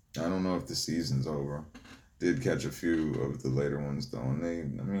know if the season's over. Did catch a few of the later ones though, and they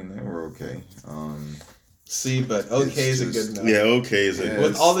were okay. But okay isn't good enough. Yeah, okay isn't.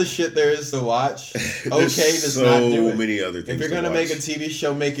 With all the shit there is to watch, okay does so not do it. So many other things. If you're gonna make a TV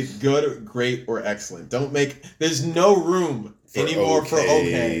show, make it good, or great, or excellent. There's no room anymore for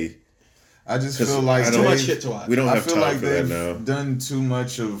okay. I just feel like too much shit to watch. We don't have time for that now. Done too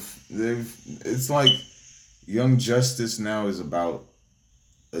much of. It's like Young Justice now is about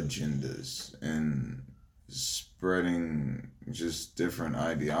agendas and spreading just different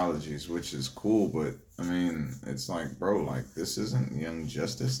ideologies, which is cool. But I mean, it's like, bro, like this isn't Young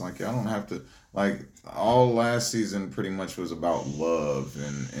Justice. Like y'all don't have to. Like all last season pretty much was about love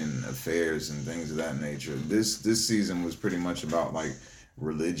and affairs and things of that nature. This season was pretty much about like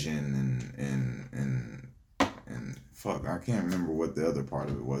religion and fuck, I can't remember what the other part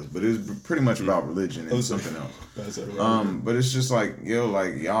of it was, but it was pretty much about religion and something else. But it's just like,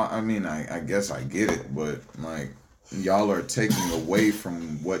 like y'all, I mean, I guess I get it, but like y'all are taking away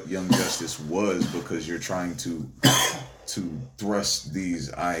from what Young Justice was because you're trying to to thrust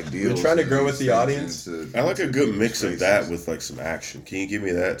these ideals. We're trying to grow with the audience. I like a good mix of that with like some action. Can you give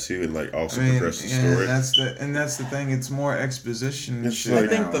me that too, and like also progress the story? That's the thing. It's more exposition. I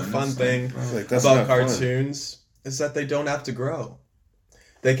think the fun thing about cartoons is that they don't have to grow.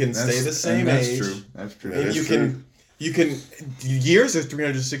 They can stay the same age. That's true. And you can years are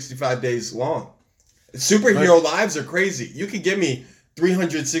 365 days long. Superhero lives are crazy. You could give me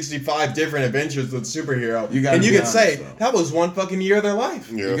 365 different adventures with superhero, and you could say that was one fucking year of their life.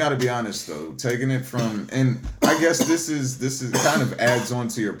 Yeah. You got to be honest though, taking it from, and I guess this is kind of adds on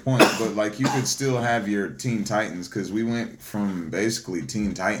to your point, but like you could still have your Teen Titans, because we went from basically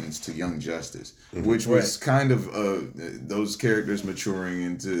Teen Titans to Young Justice, which was kind of those characters maturing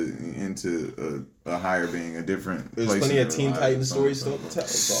into a higher being, a different. There's plenty of Teen Titans stories still to tell.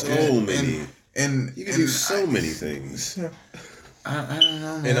 So many, and you can do so many things. I don't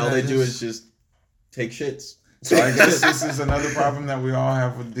know, man. And all they do is just take shits. So I guess this is another problem that we all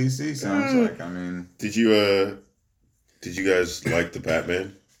have with DC. Sounds like. I mean, did you guys like the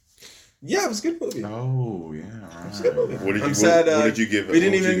Batman? Yeah, it was a good movie. Oh yeah, right. It was a good movie. What did you give it? We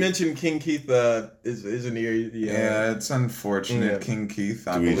didn't even mention King Keith. Isn't he? Yeah, it's unfortunate. Yeah. King Keith,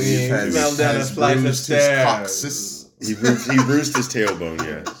 I believe, has bruised his coccyx. He bruised his tailbone.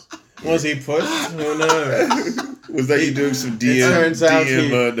 Yeah. Was he pushed? Who knows? Was that you doing some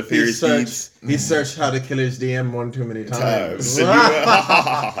DM nefarious deeds? He searched how to kill his DM one too many times.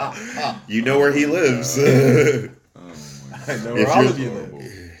 You know where he lives. I know where all of you live.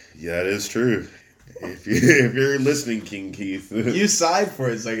 Yeah, that is true. If you're listening, King Keith. You sighed for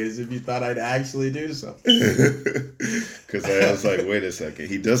a second as if you thought I'd actually do something. Because I was like, wait a second,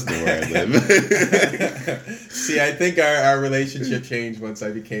 he does know where I live. See, I think our relationship changed once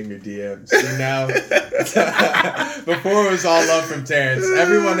I became your DM. See, now, before it was all love from Terrence.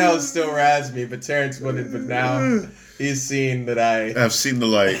 Everyone else still razzed me, but Terrence wouldn't. But now he's seen that I've seen the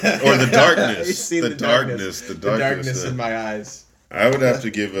light, or the darkness. He's seen the darkness in my eyes. I would have to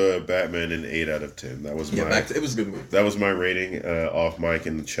give Batman an 8 out of 10. That was it was a good movie. That was my rating off mic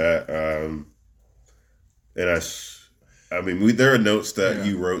in the chat. And I mean, there are notes that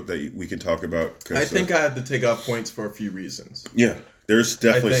you wrote that we can talk about. I think I had to take off points for a few reasons. Yeah, there's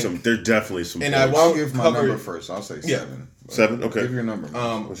definitely some. And I'll give my number first. I'll say 7. 7. Okay. Give your number.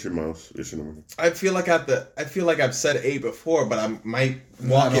 What's your mouse? What's your number? I feel like I've said 8 before, but I might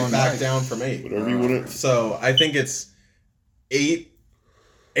walk it back down from 8. Whatever you want to. So I think it's 8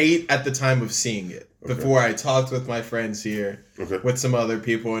 at the time of seeing it. Okay. Before I talked with my friends here, with some other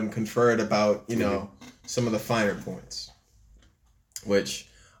people, and conferred about some of the finer points. Which,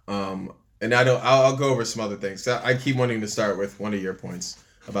 and I'll go over some other things. I keep wanting to start with one of your points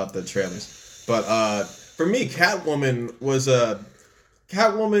about the trailers, but for me, Catwoman was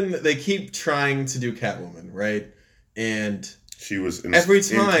Catwoman. They keep trying to do Catwoman, right? And she was every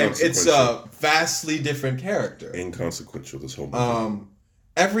time it's a vastly different character. Inconsequential this whole movie.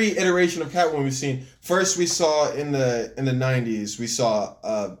 Every iteration of Catwoman we've seen. First, we saw in the 90s, we saw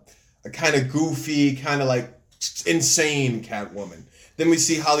a kind of goofy, kind of like insane Catwoman. Then we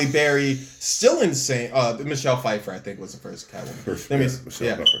see Halle Berry, still insane. Michelle Pfeiffer, I think, was the first Catwoman.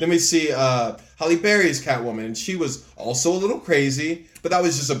 Then we see Halle Berry's Catwoman, and she was also a little crazy, but that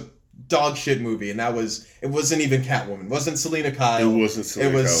was just a dog shit movie, and it wasn't even Catwoman. It wasn't Selena Kyle. It wasn't Selena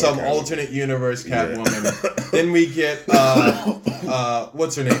Kyle. It was some alternate universe Catwoman. Yeah. Then we get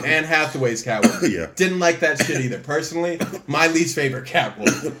what's her name? Anne Hathaway's Catwoman. Yeah. Didn't like that shit either. Personally, my least favorite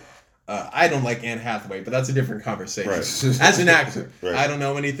Catwoman. I don't like Anne Hathaway, but that's a different conversation. Right. As an actor, I don't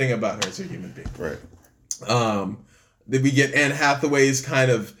know anything about her as a human being. Right. Then we get Anne Hathaway's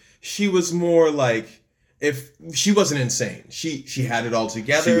kind of. She was more like. If she wasn't insane, she had it all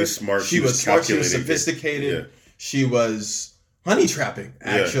together. She was smart. She was smart. She was sophisticated. Yeah. She was honey trapping.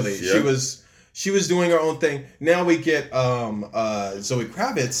 Actually, she was doing her own thing. Now we get Zoe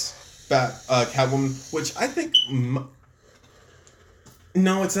Kravitz, Catwoman, which I think.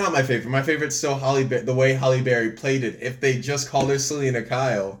 No, it's not my favorite. My favorite's still the way Halle Berry played it. If they just called her Selena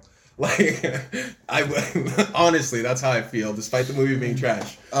Kyle. Like, honestly, that's how I feel, despite the movie being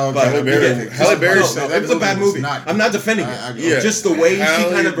trash. But Halle Berry, it was a bad movie. I'm not defending it. Just the way she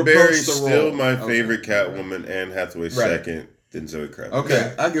kind of approached the role. Still my favorite Catwoman, Anne Hathaway second, then Zoe Kravitz.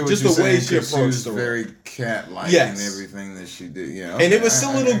 Okay, I get what just you're the way saying, she approached the role. Very cat-like in everything that she did. Yeah, and it was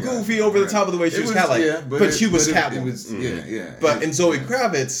still a little goofy over the top of the way she was cat-like. Yeah, but she was Catwoman. But in Zoe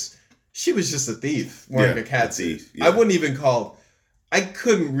Kravitz, she was just a thief wearing a cat suit. I wouldn't even call. I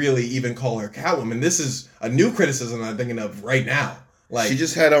couldn't really even call her Catwoman. This is a new criticism I'm thinking of right now. Like, she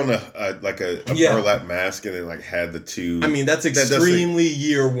just had on a burlap mask and then like had the two. I mean, that's extremely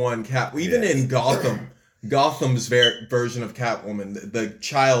year one Cat. Even in Gotham, Gotham's version of Catwoman, the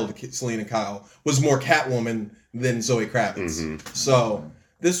child Selena Kyle, was more Catwoman than Zoe Kravitz. Mm-hmm. So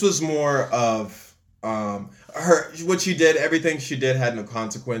this was more of her. What she did, everything she did had no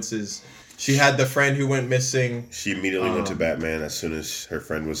consequences. She had the friend who went missing. She immediately went to Batman as soon as her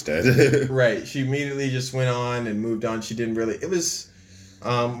friend was dead. Right. She immediately just went on and moved on. She didn't really... It was...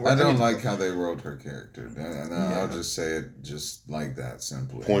 I don't like how they wrote her character. I'll just say it just like that,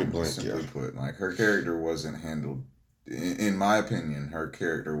 simply. Point blank, simply put. Like, her character wasn't handled... In my opinion, her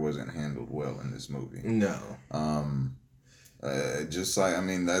character wasn't handled well in this movie. No. Just like, I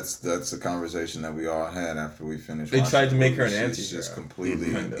mean, that's a conversation that we all had after we finished. They tried to make her an anti-hero. She's just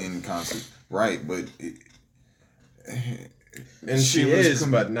completely inconsistent. Right, but... and she is,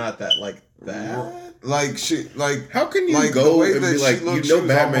 but not that, like, that. Like, she, like... How can you go and be like,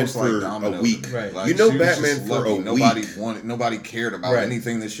 Batman for a week? Right. Like, Batman for a week. Nobody cared about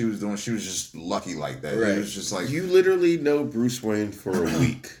anything that she was doing. She was just lucky like that. Right. It was just like... You literally know Bruce Wayne for a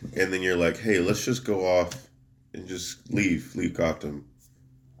week, and then you're like, hey, let's just go off and just leave Gotham.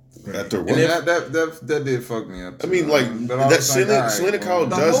 Right. After work. That did fuck me up too. I mean, like, that Selena Kyle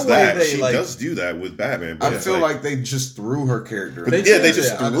does that. She does do that with Batman. I feel like they just threw her character. They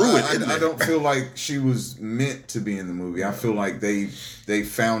just threw it. I don't feel like she was meant to be in the movie. I feel like they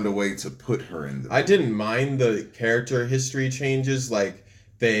found a way to put her in the movie. I didn't mind the character history changes. Like,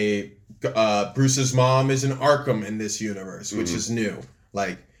 Bruce's mom is in Arkham in this universe, which is new.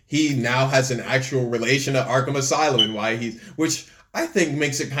 Like, he now has an actual relation to Arkham Asylum and which I think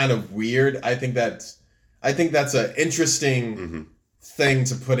makes it kind of weird. I think that's an interesting thing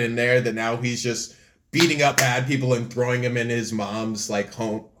to put in there, that now he's just beating up bad people and throwing them in his mom's like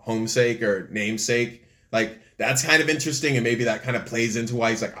homesake or namesake. Like, that's kind of interesting, and maybe that kind of plays into why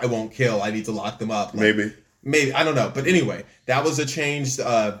he's like, I won't kill, I need to lock them up. Like, maybe I don't know. But anyway, that was a change.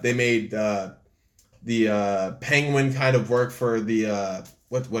 They made the Penguin kind of work for the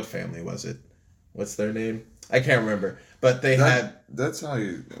what family was it? What's their name? I can't remember. But that's how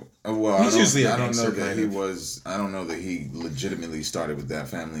you. Well, he's usually I don't know that he was. I don't know that he legitimately started with that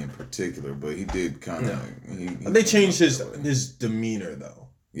family in particular, but he did kind of. They changed his demeanor though.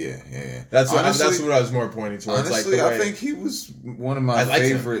 Yeah. That's what I was more pointing towards. Honestly, I think he was one of my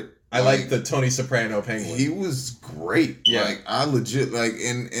favorite. I like the Tony Soprano Penguin. He was great. Yeah. Like, I legit like,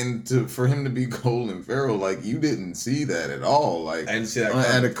 and for him to be Colin Farrell, like, you didn't see that at all. Like, I didn't see that.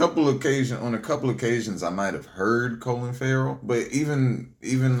 On a couple occasions, I might have heard Colin Farrell, but even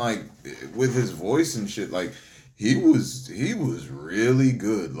like with his voice and shit, like, he was really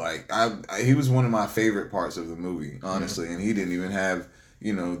good. Like, he was one of my favorite parts of the movie, honestly, and he didn't even have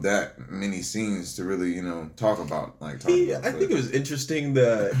that many scenes to really, talk about. I think it was interesting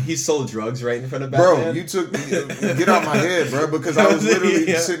he sold drugs right in front of Batman. Bro, you took get out my head, bro, because I was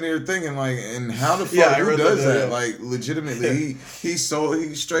literally sitting there thinking, like, and how the fuck who does that? Like, legitimately, he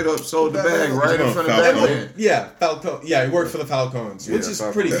straight up sold the bag right in front of Batman. Yeah, Falcone. Yeah, he worked for the Falcones, which is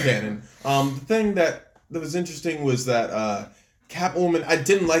pretty canon. The thing that was interesting was that Catwoman. I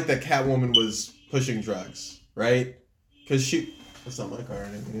didn't like that Catwoman was pushing drugs, right? Because she. That's not my car or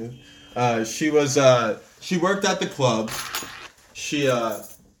anything. She worked at the club. Okay,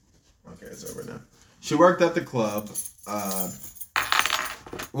 it's over now. She worked at the club.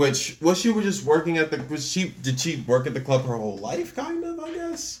 Which was she just working at the? Did she work at the club her whole life? Kind of, I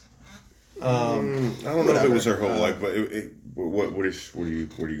guess. I don't know if it was her whole life, but where are you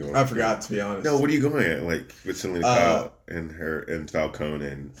going? I forgot, to be honest. No, what are you going at? Like, with Selena Kyle and Falcone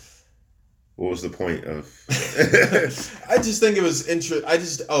and. What was the point of? I just think it was interesting. I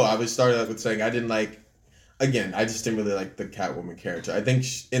started out with saying I didn't like. Again, I just didn't really like the Catwoman character. I think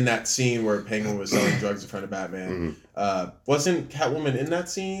in that scene where Penguin was selling drugs in front of Batman, wasn't Catwoman in that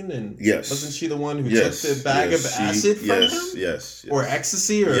scene? And wasn't she the one who took the bag of acid from him? Yes. Or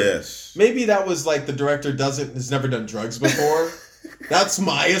ecstasy? Or maybe that was like the director has never done drugs before. That's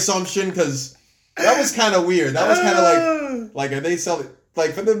my assumption, because that was kind of weird. That was kind of like, are they selling?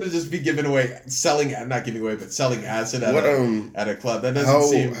 Like, for them to just be selling acid at a club, that doesn't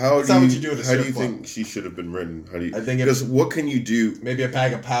seem. That's not what you do at a strip club. How do you think she should have been written? Because what can you do? Maybe a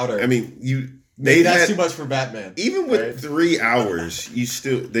bag of powder. I mean, that's too much for Batman. Even with 3 hours, you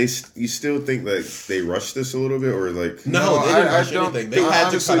still think that they rushed this a little bit, or like no, they didn't rush anything. They had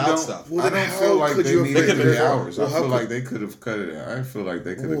to cut out stuff. I don't feel like they needed 3 hours. I feel like they could have cut it out. I feel like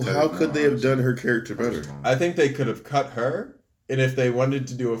they could have. How could they have done her character better? I think they could have cut her. And if they wanted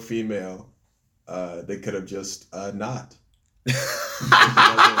to do a female, they could have just not.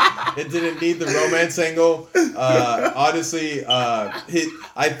 It didn't need the romance angle. Honestly,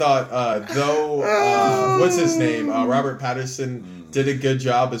 I thought what's his name? Robert Pattinson did a good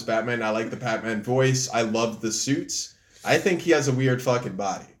job as Batman. I like the Batman voice. I love the suits. I think he has a weird fucking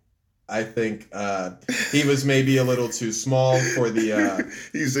body. I think he was maybe a little too small for the.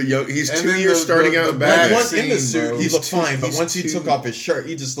 He's 2 years starting out in Batman. In the suit, he looked fine, but once he took off his shirt,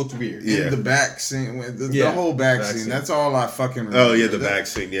 he just looked weird. In the back scene, the whole back scene. That's all I fucking remember. Oh yeah, the back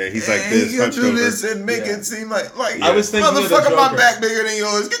scene. Yeah, he's like this. He'll do this and make it seem like I was thinking motherfucker, my back bigger than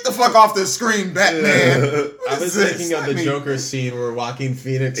yours. Get the fuck off the screen, Batman. I was thinking of the Joker scene where Joaquin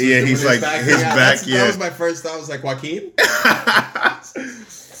Phoenix. Yeah, he's like his back. That was my first thought. I was like, Joaquin.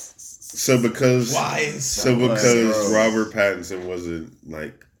 So because because Robert Pattinson wasn't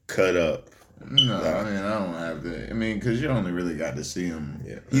like cut up. No, I mean I don't have the. I mean, because you only really got to see him.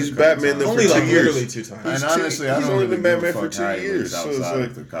 Yeah, he's Batman for only 2 like years. Literally 2 times. And honestly, I don't only really been Batman for 2 years. So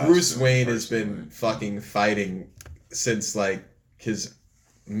it's like Bruce Wayne has been fucking fighting since like his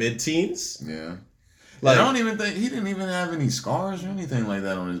mid-teens. Yeah. Like, I don't even think he didn't even have any scars or anything like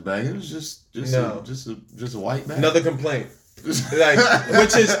that on his back. It was just a white back. Another complaint. Like,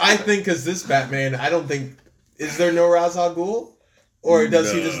 which is, I think, because this Batman, I don't think, is there no Ra's al Ghul? Or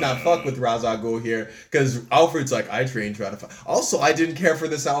does he just not fuck with Ra's al Ghul here? Because Alfred's like, I trained to fight. Also, I didn't care for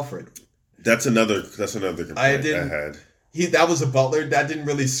this Alfred. That's another complaint I had. That was a butler. That didn't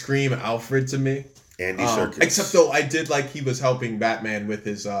really scream Alfred to me. Andy Serkis. Except though, I did like he was helping Batman with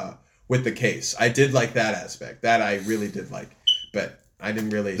his with the case. I did like that aspect. That I really did like. But I didn't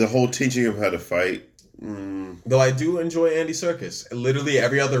really... The whole teaching him how to fight... Though I do enjoy Andy Serkis. Literally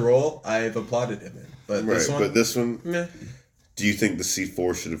every other role I've applauded him in. But this one, meh. Do you think the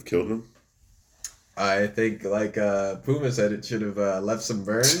C4 should have killed him? I think, like Puma said, it should have left some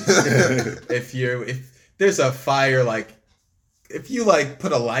burns. If there's a fire, like if you like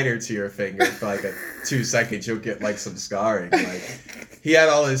put a lighter to your finger for like 2 seconds, you'll get like some scarring. Like he had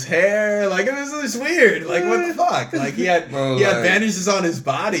all his hair, like it was just weird. Like what the fuck? Like he had bandages on his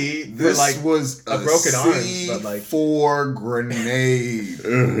body. This for, like, was a broken arm, but like C4 grenade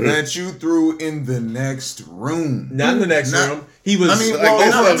that you threw in the next room. Not in the next room. He was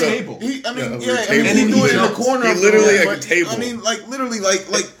over a table. And he threw it in the corner. He literally like a table. I mean, like literally, like.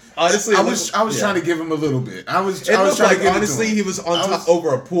 Honestly, I was trying to give him a little bit. I was trying like, to give honestly, he was on top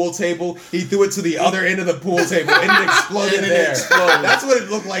over a pool table. He threw it to the other end of the pool table and it exploded there. That's what it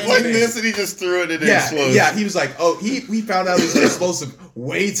looked like. Like this, and he just threw it and it exploded. Yeah, he was like, we found out it was explosive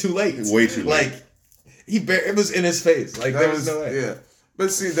way too late. Way too late. Like it was in his face. Like there was no way. Yeah.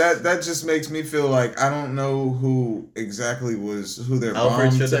 But see, that just makes me feel like I don't know who their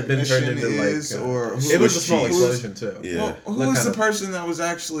bomb technician is, or who it was a small explosion too. Yeah, who was the person that was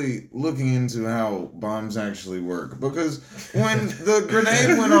actually looking into how bombs actually work? Because when the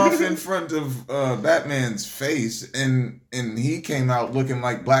grenade went off in front of Batman's face, and he came out looking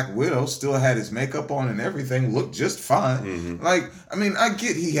like Black Widow, still had his makeup on and everything, looked just fine. Mm-hmm. Like, I mean, I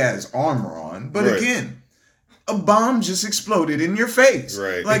get he has armor on, but again. A bomb just exploded in your face.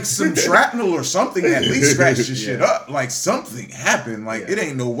 Right. Like some shrapnel or something at least scratched your shit up. Like something happened. Like it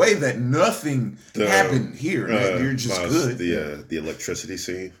ain't no way that nothing happened here. You're just good. The electricity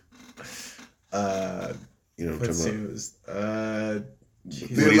scene. You know what I'm talking about?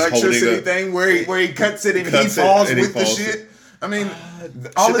 The electricity thing where he cuts it and he falls with the shit. I mean,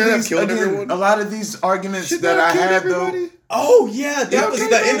 all of these, again, a lot of these arguments that I had though. Oh yeah, that was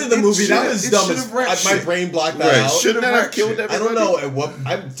the end of the movie. That was dumb as my brain blocked that out. Shouldn't that have killed everybody? I don't know.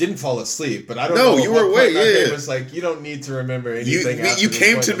 I didn't fall asleep, but I don't No, know. you were awake. Yeah, it was like you don't need to remember anything. You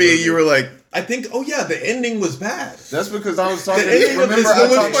came to me and you were like, I think. Oh yeah, the ending was bad. That's because I was talking. Remember,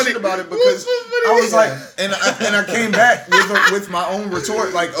 I talked shit about it because I was like, and I came back with my own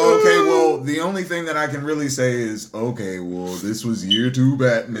retort, like, okay, well, the only thing that I can really say is, okay, well, this was year 2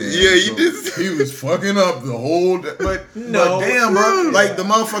 Batman. Yeah, you did. He was fucking up the whole. But damn, bro, like the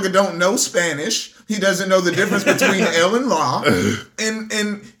motherfucker don't know Spanish. He doesn't know the difference between L and La,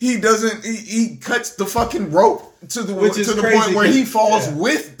 and he doesn't. He cuts the fucking rope to the point where he falls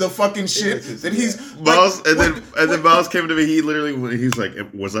with the fucking shit that he's Miles. Like, and then Miles came to me. He's like,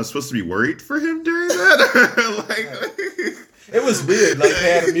 was I supposed to be worried for him during that? Like. It was weird. Like they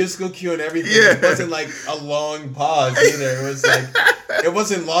had a musical cue and everything. Yeah. It wasn't like a long pause either. It was like it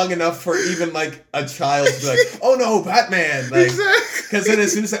wasn't long enough for even like a child to be like, "Oh no, Batman!" Like, because then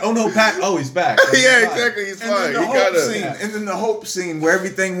as soon as "Oh no, he's back." Like, exactly. He's fine. And then the hope scene where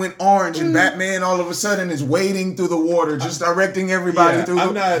everything went orange and Batman all of a sudden is wading through the water, just directing everybody through.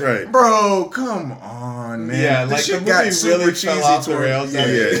 Bro, come on, man. Yeah, like the movie really fell off the rails.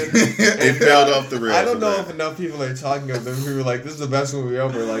 It fell off the rails. I don't know if enough people are talking about the movie. Like, this is the best movie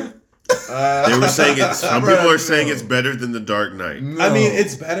ever. Like, they were saying it. Some people are saying it's better than The Dark Knight. No. I mean,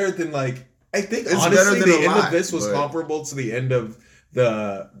 it's better than like I think it's honestly the end of this was comparable to the end of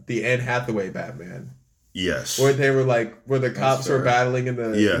the Anne Hathaway Batman. Yes. Where they were where the cops were battling in the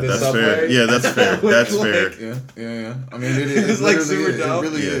that's subway. Fair. Yeah, that's fair. That's fair. Yeah. I mean, it is. It's super dope. It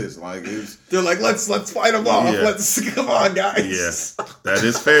really is. They're like, let's fight them off. Yeah. Come on, guys. Yes, that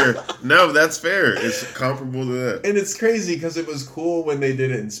is fair. No, that's fair. It's comparable to that. And it's crazy because it was cool when they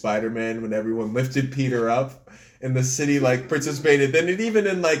did it in Spider-Man when everyone lifted Peter up. And the city participated. Then even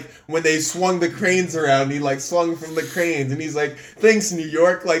in when they swung the cranes around, he swung from the cranes, and he's like, "Thanks, New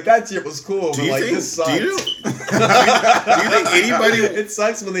York." That shit was cool. Do you think? This sucks. Do you think anybody? It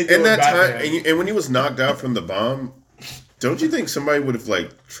sucks when they do in that time, and when he was knocked out from the bomb. Don't you think somebody would have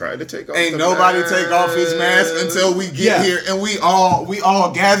tried to take off? Ain't nobody mask? Take off his mask until we get here, and we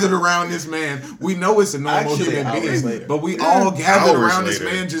all gathered around this man. We know it's a normal human being, but we all gathered around this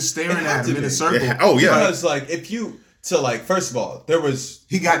man, just staring at him in a circle. Because first of all,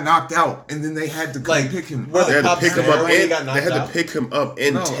 he got knocked out, and then they had to pick him. They had to pick him up, and they had to pick him up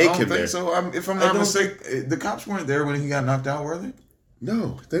and take him there. So if I'm not mistaken, the cops weren't there when he got knocked out, were they?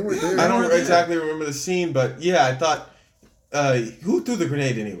 No, they weren't there. I don't exactly remember the scene, but yeah, I thought. Who threw the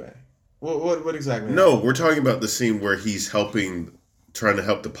grenade anyway? What exactly? No, we're talking about the scene where he's trying to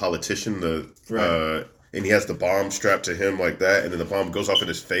help the politician. And he has the bomb strapped to him like that, and then the bomb goes off in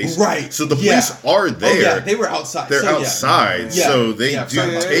his face. Right. So the police are there. Oh, yeah, they were outside. They're outside, so they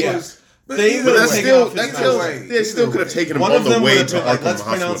do take us. But they still could have taken him on the way to Arkham Hospital. Let's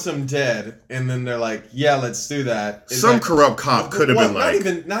pronounce him dead, and then they're like, "Yeah, let's do that." Some corrupt cop could have been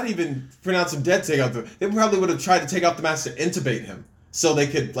not even pronounce him dead. They probably would have tried to take off the mask to intubate him, so they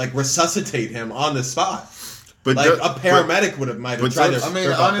could resuscitate him on the spot. But a paramedic might have tried to. I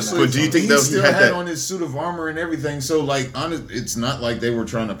mean, honestly, but do you think he still had on his suit of armor and everything? So, it's not like they were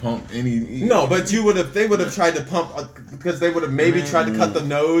trying to pump any. No, but they would have tried to pump because they would have maybe tried to cut the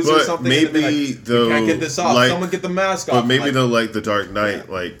nose or something. Maybe you can't get this off. Someone get the mask off. But maybe the Dark Knight,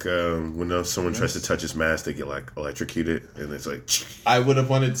 when someone tries to touch his mask, they get electrocuted, and it's like. I would have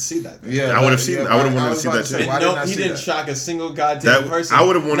wanted to see that. Yeah, I would have seen. I would have wanted to see that too. No, he didn't shock a single goddamn person. I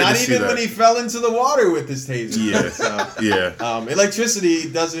would have wanted to see that. Not even when he fell into the water with his taser. Yeah.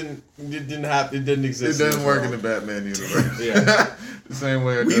 Electricity didn't exist. It doesn't work in the Batman universe. Yeah. The same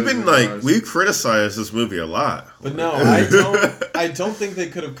way we criticized this movie a lot. But no, I don't think they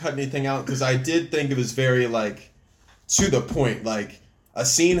could have cut anything out because I did think it was very to the point. A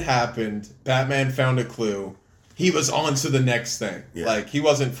scene happened, Batman found a clue, he was on to the next thing. Yeah. He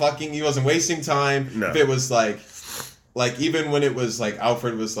wasn't wasting time. No. If it was even when it was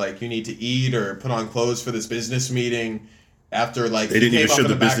Alfred was you need to eat or put on clothes for this business meeting after they didn't even show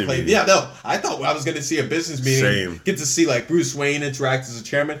the business meeting. Yeah, no. I thought I was going to see a business meeting. Same. Get to see Bruce Wayne interact as a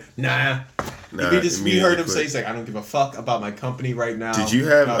chairman. Nah. We heard him say I don't give a fuck about my company right now. Did you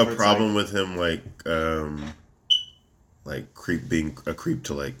have a problem with him being a creep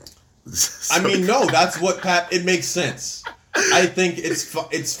to I mean, no, that's what it makes sense. I think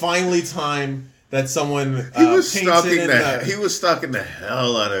it's finally time that someone he was stalking the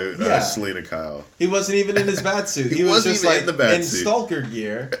hell out of Selena Kyle. He wasn't even in his bat suit. He was just in the bat in suit. stalker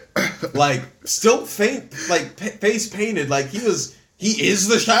gear, still faint, face painted. He is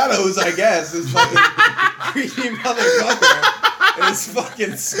the Shadows, I guess. This fucking creepy motherfucker and his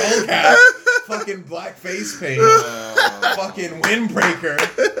fucking skull cap, fucking black face paint, fucking windbreaker.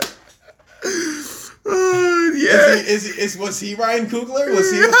 Was he Ryan Coogler?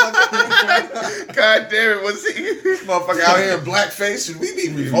 Was he the fucking God damn it, was he? Motherfucker out here in blackface. Should we be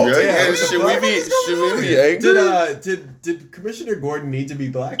revolted? Yeah, should we be angry? Did Commissioner Gordon need to be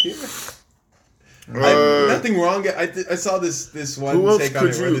black here? Nothing wrong. I saw this one take on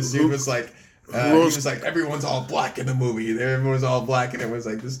it where this dude was he was everyone's all black in the movie. Everyone's all black, and everyone's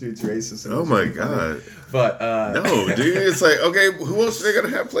this dude's racist. Oh my god! But no, dude, it's okay. Who else are they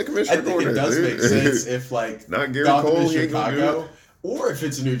gonna have play Commissioner Gordon? I think it does make sense if not Gary Gotham Cole, is Chicago, or if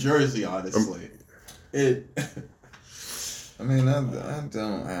it's New Jersey. Honestly, I mean, I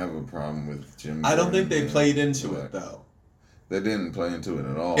don't have a problem with Jim. I don't think they played into it though. They didn't play into it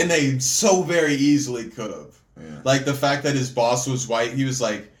at all, and they so very easily could have. Yeah. The fact that his boss was white, he was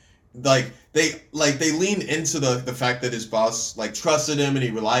they leaned into the fact that his boss trusted him and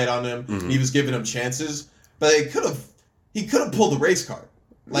he relied on him. Mm-hmm. And he was giving him chances, but he could have pulled the race card.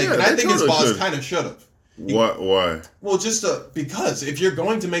 And I think his boss kind of should have. Why? Well, just because if you're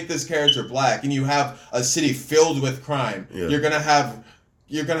going to make this character black and you have a city filled with crime, you're gonna have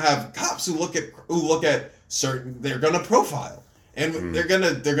cops who look at certain. They're gonna profile and they're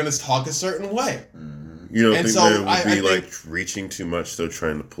gonna talk a certain way. Mm. You don't think they would be reaching too much, though,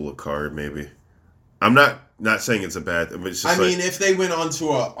 trying to pull a card, maybe? I'm not not saying it's a bad. I mean, it's just if they went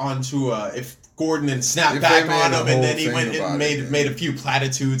if Gordon and snapped back on him and then he went and made a few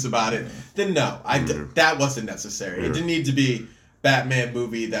platitudes about it, then no, that wasn't necessary. It didn't need to be Batman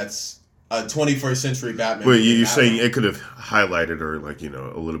movie that's a 21st century Batman. Well, you're saying it could have highlighted or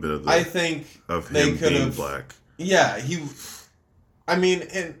a little bit of the. I think of him being black. Yeah,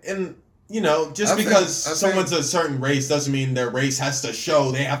 just because someone's a certain race doesn't mean their race has to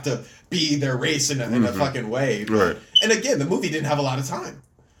show. They have to be their race in a fucking way. Right. And again, the movie didn't have a lot of time.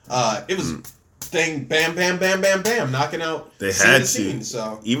 It was thing bam, bam, bam, bam, bam, knocking out scene.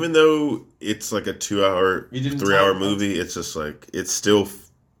 So even though it's like a 2-hour, 3-hour movie, it's just like it's still.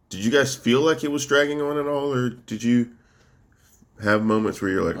 Did you guys feel like it was dragging on at all, or did you have moments where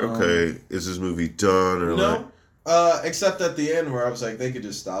you're like, okay, is this movie done? Or no. Except at the end where I was like, they could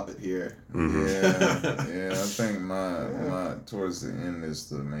just stop it here. Mm-hmm. Yeah. I think my towards the end is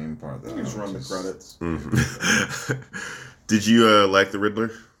the main part. That just run the credits. Mm-hmm. Did you like the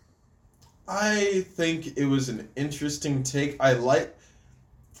Riddler? I think it was an interesting take. I'm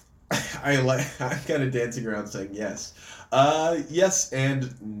kind of dancing around saying yes. Yes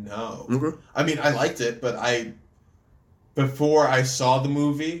and no. Okay. I mean, I liked it, but before I saw the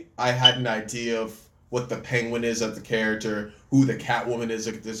movie, I had an idea of what the Penguin is as a character, who the Catwoman is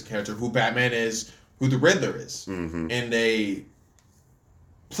as a character, who Batman is, who the Riddler is. Mm-hmm. And they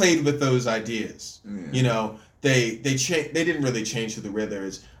played with those ideas. Mm. They didn't really change who the Riddler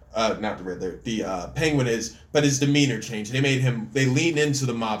is. Not the Riddler, the Penguin is, but his demeanor changed. They leaned into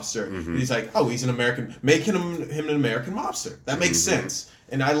the mobster. Mm-hmm. He's like, oh, he's an American, making him an American mobster. That makes sense.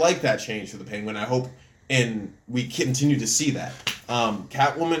 And I like that change for the Penguin. I hope, and we continue to see that.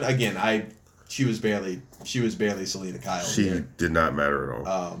 Catwoman, again, she was barely Selena Kyle. She did not matter at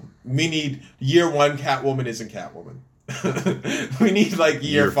all. We need year 1 Catwoman isn't Catwoman. We need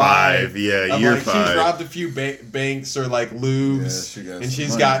year 5. Yeah, year 5. She's robbed a few banks or lubes, and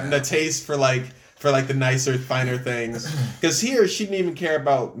she's gotten a taste for the nicer, finer things. Because here she didn't even care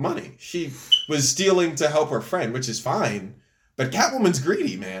about money. She was stealing to help her friend, which is fine. But Catwoman's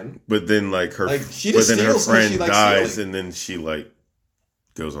greedy, man. But then her friend dies, and then she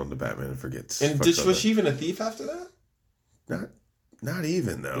goes on to Batman and forgets. And was she even a thief after that? Not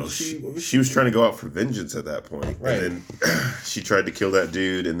even though. She was trying to go out for vengeance at that point. Right. And then she tried to kill that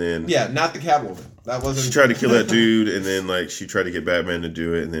dude, and then not the Catwoman. That wasn't. She tried to kill that dude, and then she tried to get Batman to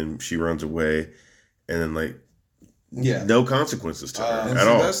do it, and then she runs away, and then no consequences to her at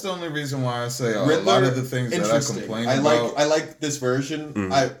all. That's the only reason why I say a lot of the things that I complain about. I like this version.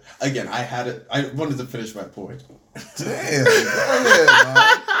 Mm-hmm. I had it. I wanted to finish my point. Damn, go ahead,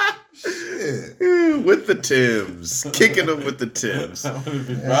 man. Shit. With the Tims. Kicking them with the Tims. I'm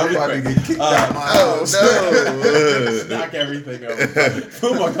about to get kicked out my house. No. Knock everything over.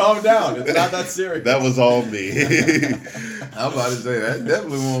 Puma, calm down. It's not that serious. That was all me. I'm about to say, that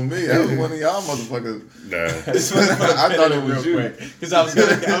definitely wasn't me. That was one of y'all motherfuckers. Nah. I thought it was you. Because I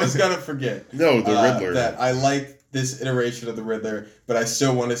was gonna forget. No, the Riddler. That I like this iteration of the Riddler, but I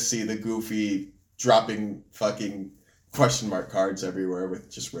still want to see the goofy dropping fucking question mark cards everywhere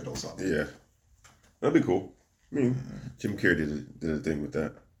with just riddles on them. Yeah. That'd be cool. I mean, Jim Carrey did a thing with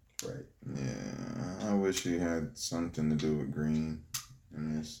that. Right. Yeah. I wish he had something to do with green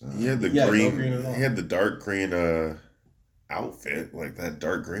in this. He had the green. He had the dark green outfit, that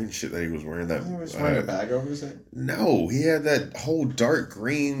dark green shit that he was wearing. That he was wearing a bag over his head. No, he had that whole dark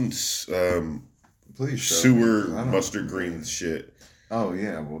green sewer mustard green shit. Oh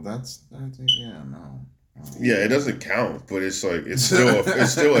yeah, well that's no. Yeah, it doesn't count, but it's still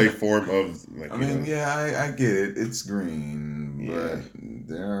a form of I get it. It's green, but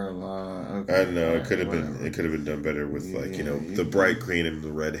there are a lot. Okay, I don't know. It could have been done better with the bright green and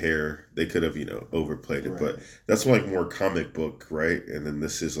the red hair. They could have overplayed it, but that's more comic book, right? And then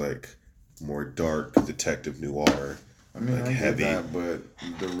this is more dark detective noir. I mean, I heavy, get that, but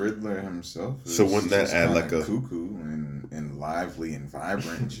the Riddler himself. So wouldn't that add a cuckoo and lively and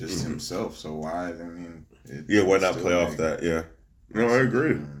vibrant, just himself? So why? I mean, why not play off that? Yeah, no, I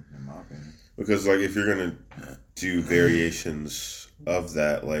agree. In my opinion, because if you're gonna do variations of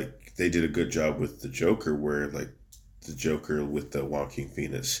that, they did a good job with the Joker, where the Joker with the Joaquin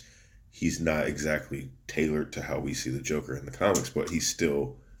Phoenix, he's not exactly tailored to how we see the Joker in the comics, but he's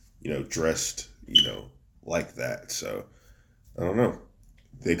still, dressed, like that. So I don't know.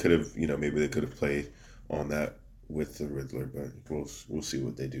 They could have, maybe they could have played on that with the Riddler, but we'll see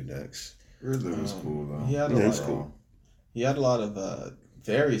what they do next. Riddler was cool though. He had a lot of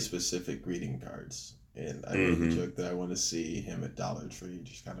very specific greeting cards. And I made the joke that I want to see him at Dollar Tree,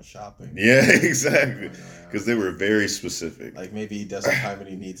 just kind of shopping. Yeah, exactly. Because they were very specific. Like maybe he doesn't find what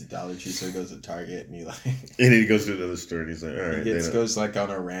he needs at Dollar Tree, so he goes to Target and he like. And then he goes to another store and he's like, all right. He goes like on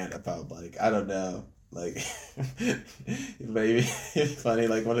a rant about like I don't know, like maybe it's funny.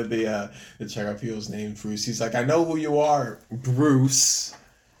 Like one of the checkout people's named Bruce. He's like, I know who you are, Bruce.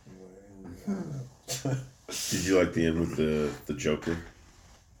 Did you like the end with the Joker?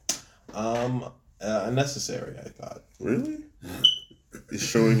 Unnecessary, I thought. Really? It's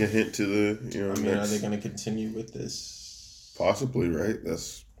showing a hint to the, you know. I mean, are they going to continue with this? Possibly, right?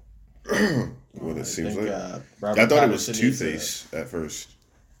 That's what it seems like. I thought it was Two-Face at first.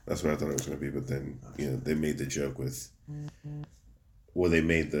 That's what I thought it was going to be, but then, you know, they made the joke with. Well, they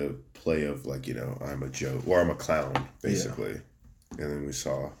made the play of, like, you know, I'm a joke, or I'm a clown, basically. Yeah. And then we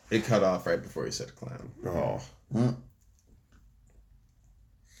saw. It cut off right before he said clown. Oh.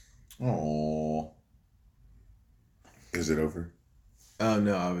 Oh. Is it over? Oh,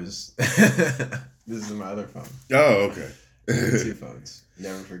 no, I was... This is my other phone. Oh, okay. 2 phones.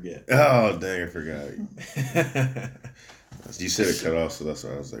 Never forget. Oh, dang, I forgot. You said it cut off, so that's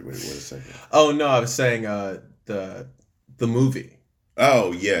why I was like, wait a second. Oh, no, I was saying the movie.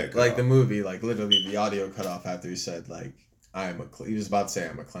 Oh, yeah. Like the movie, like literally the audio cut off after he said, like, he was about to say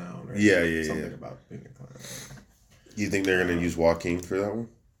I'm a clown. Or something about being a clown. You think they're going to use Joaquin for that one?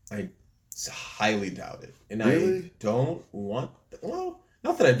 I highly doubt it. And really? I don't want... Well,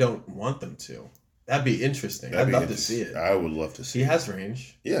 not that I don't want them to. That'd be interesting. I'd love to see it. I would love to see it. He has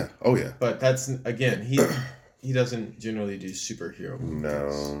range. Yeah. Oh, yeah. But that's, again, he doesn't generally do superhero movies.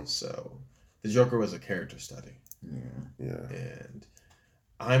 No. So, the Joker was a character study. Yeah. And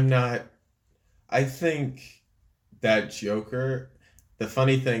I'm not... I think that Joker... The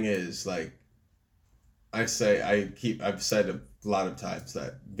funny thing is, like, I've said a lot of times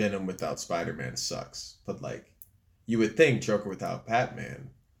that Venom without Spider-Man sucks. But, like, you would think Joker without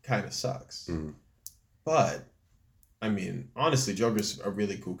Batman kind of sucks. Mm. But, I mean, honestly, Joker's a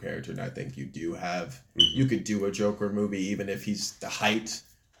really cool character, and I think you do have... You could do a Joker movie, even if he's the height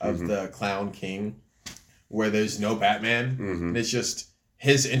of the Clown King, where there's no Batman, and it's just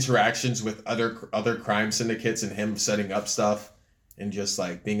his interactions with other crime syndicates and him setting up stuff, and just,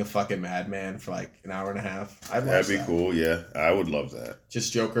 like, being a fucking madman for, like, an hour and a half. That'd be cool, yeah. I would love that.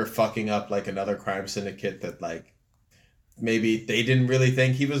 Just Joker fucking up, like, another crime syndicate that, like, maybe they didn't really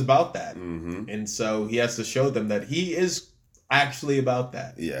think he was about that. And so he has to show them that he is actually about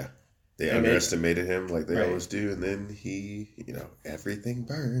that. Yeah. They underestimated him like they always do. And then he, you know, everything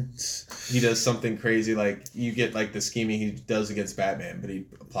burns. He does something crazy. Like, you get, like, the scheming he does against Batman, but he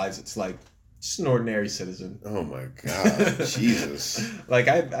applies it to, like, just an ordinary citizen. Oh, my God. Jesus. Like,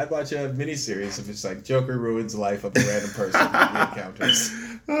 I watch a miniseries of just, like, Joker ruins the life of a random person he encounters.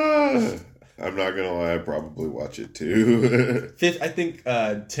 I'm not going to lie, I'd probably watch it too. I think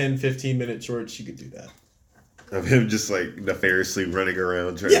 10, 15-minute shorts, you could do that. Of him just like nefariously running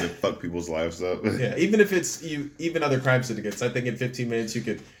around trying to fuck people's lives up. Yeah, even if it's even other crime syndicates, I think in 15 minutes you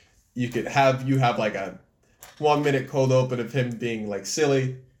could have like a 1 minute cold open of him being like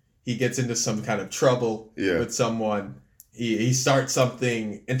silly. He gets into some kind of trouble with someone. He starts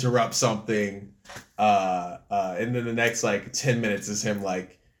something, interrupts something, and then the next like 10 minutes is him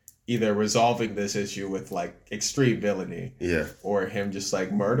like either resolving this issue with like extreme villainy, or him just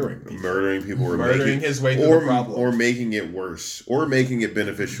like murdering people, or murdering his way through the problem, or making it worse, or making it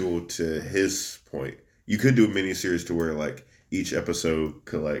beneficial to his point. You could do a miniseries to where like each episode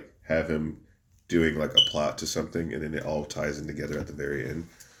could like have him doing like a plot to something, and then it all ties in together at the very end.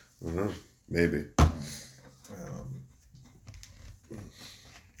 I don't know, maybe.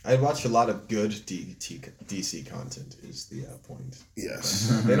 I watch a lot of good DC content is the point.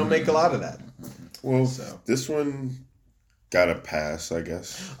 Yes. They don't make a lot of that. Well, this one got a pass, I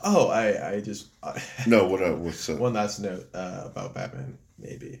guess. Oh, I just... No, what up? What's up? One last note about Batman,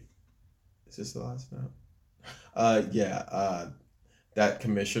 maybe. Is this the last note? That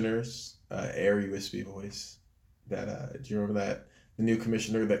commissioner's airy, wispy voice. Do you remember that? The new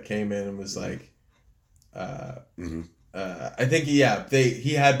commissioner that came in and was like... I think he had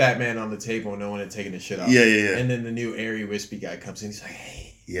Batman on the table and no one had taken his shit off. Yeah. And then the new airy wispy guy comes in. He's like,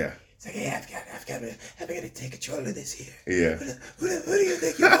 hey. Yeah. He's like, hey, I've got to take control of this here. Yeah. Who do you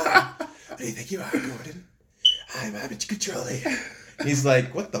think you are? Who do you think you are, Gordon? I'm in control here. He's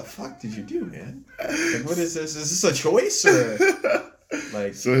like, what the fuck did you do, man? Like, what is this? Is this a choice or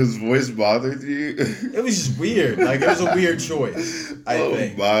like? So his voice bothered you? It was just weird. Like, it was a weird choice. I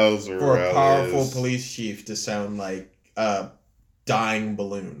think Miles for a powerful police chief to sound like a dying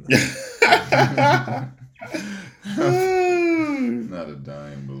balloon. Not a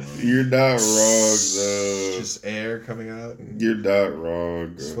dying balloon. You're not wrong, though. Just air coming out. You're not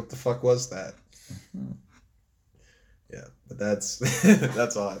wrong. What the fuck was that? Yeah, but that's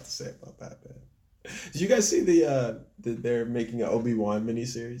all I have to say about that, man. Did you guys see they're making an Obi-Wan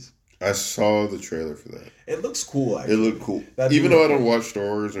miniseries? I saw the trailer for that. It looks cool, actually. It looked cool. Even though I don't watch Star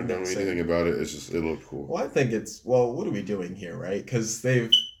Wars or know anything about it, it looked cool. Well, I think what are we doing here, right? Because they've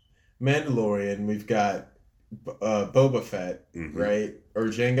Mandalorian, we've got Boba Fett, right? Or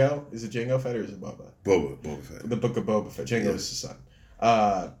Jango? Is it Jango Fett or is it Boba? Boba Fett. The Book of Boba Fett. Jango is his son.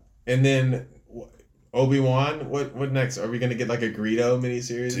 And then Obi-Wan, what next? Are we gonna get like a Greedo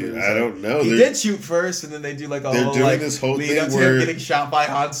miniseries? Dude, I don't know. He did shoot first, and then they do like a whole like this whole lead up to him getting shot by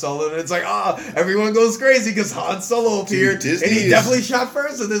Han Solo, and it's like, everyone goes crazy because Han Solo appeared, and he definitely shot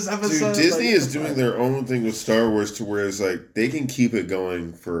first in this episode. Dude, Disney is doing their own thing with Star Wars to where it's like they can keep it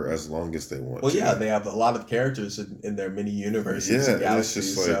going for as long as they want. Well, yeah, they have a lot of characters in their mini universes and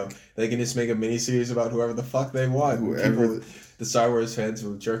galaxies, so they can just make a miniseries about whoever the fuck they want. Whoever. The Star Wars fans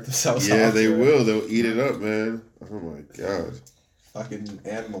will jerk themselves off. Yeah, they will. They'll eat it up, man. Oh my god. Fucking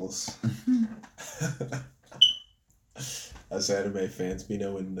animals. Us anime fans, we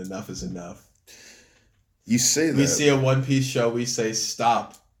know when enough is enough. You say that. We see a One Piece show, we say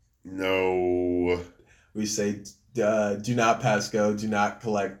stop. No. We say do not pass go, do not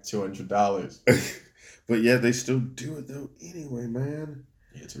collect $200. But yeah, they still do it though anyway, man.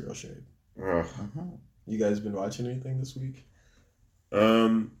 Yeah, it's a real shame. Uh-huh. You guys been watching anything this week?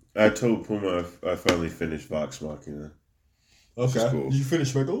 I told Puma I finally finished Vox Machina. Okay. Cool. Did you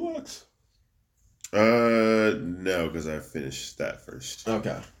finish Megalobox? No, because I finished that first.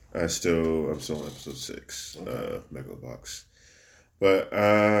 Okay. I'm still on episode 6, Megalobox. But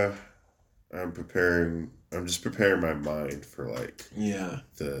I'm just preparing my mind for like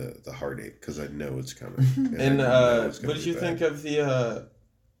the heartache because I know it's coming. And what did you think of the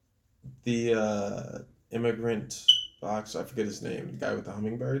immigrant box? I forget his name. The guy with the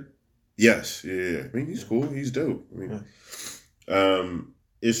hummingbird. Yes, yeah. I mean, he's cool. He's dope. I mean,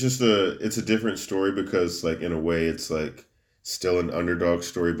 it's just it's a different story because, like, in a way, it's like still an underdog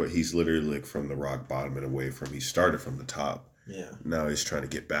story, but he's literally like from the rock bottom and away from. He started from the top. Yeah. Now he's trying to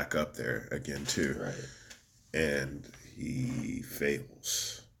get back up there again too. Right. And he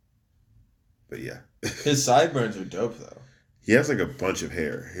fails. But yeah. His sideburns are dope though. He has like a bunch of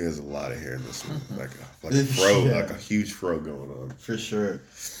hair. He has a lot of hair in this one. Like a fro, like a huge fro going on. For sure.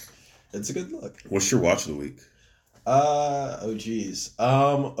 It's a good look. What's your watch of the week?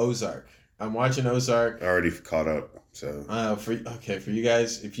 Ozark. I'm watching Ozark. I already caught up, so. For you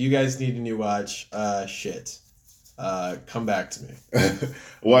guys, if you guys need a new watch, come back to me.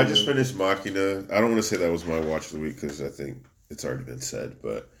 Well, I just finished Machina. I don't want to say that was my watch of the week because I think it's already been said,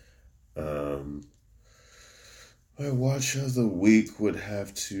 but my watch of the week would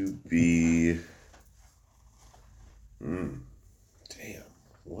have to be. Damn.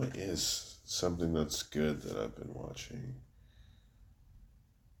 What is something that's good that I've been watching?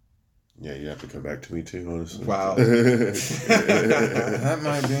 Yeah, you have to come back to me too, honestly. Wow. That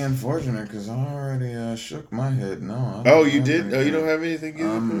might be unfortunate because I already shook my head. No. Oh, you did? Oh, you don't have anything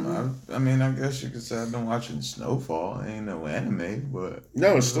either? I mean, I guess you could say I've been watching Snowfall. It ain't no anime, but...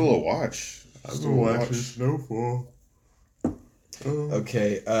 No, it's still a watch. I'm still watching Snowfall.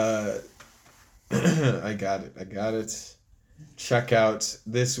 Okay, I got it. Check out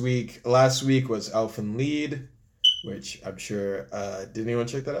this week. Last week was Elfen Lied, which I'm sure, did anyone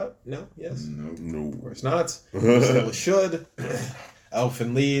check that out? No? Yes? No. Of course not. Still should.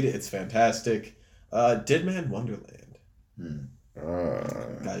 Elfen Lied, it's fantastic. Dead Man Wonderland.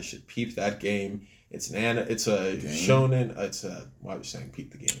 Guys should peep that game. It's a shonen. Why was I saying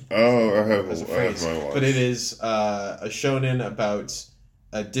peep the game? Oh, I have my watch. But it is a shonen about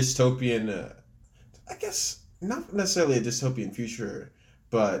a dystopian. I guess not necessarily a dystopian future,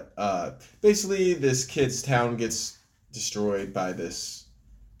 but basically this kid's town gets destroyed by this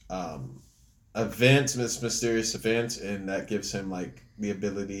this mysterious event, and that gives him like the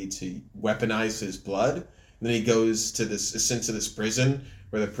ability to weaponize his blood. And then he goes sent to this prison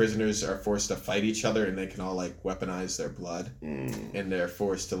where the prisoners are forced to fight each other, and they can all like weaponize their blood, and they're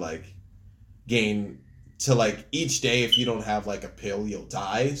forced to like each day if you don't have like a pill you'll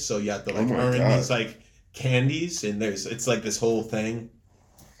die, so you have to like earn these like candies, and it's like this whole thing,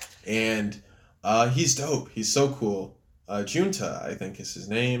 and he's dope. He's so cool. Junta, I think is his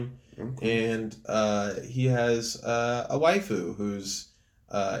name, and he has a waifu who's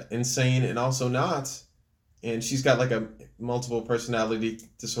insane and also not. And she's got like a multiple personality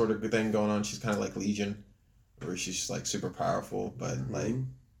disorder thing going on. She's kind of like Legion, where she's like super powerful, but like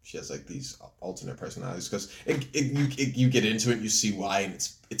she has like these alternate personalities because you get into it, and you see why, and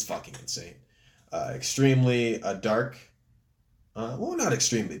it's fucking insane. Extremely dark. Well, not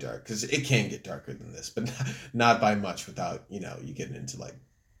extremely dark because it can get darker than this, but not by much without you getting into like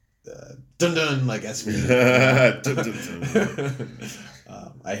dun dun like SV.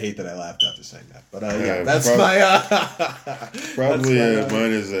 I hate that I laughed after saying that, but yeah, that's probably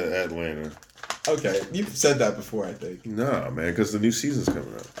mine is Atlanta. Okay, you've said that before, I think. Nah, man, because the new season's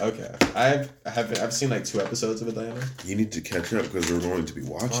coming up. Okay, I've seen like 2 episodes of Atlanta. You need to catch up because we're going to be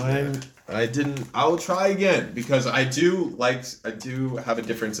watching that. I'll try again because I do have a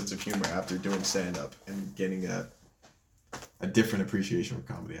different sense of humor after doing stand up and getting a different appreciation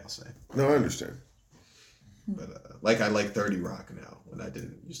for comedy. I'll say. No, I understand. But I like 30 Rock now when I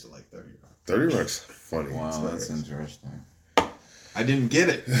didn't used to like 30 Rock. 30 Rock's funny. Wow, that's interesting. I didn't get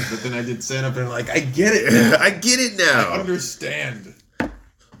it, but then I did stand up and I get it now. I get it now. I understand.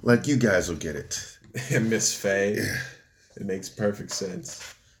 Like you guys will get it. Miss Faye. It makes perfect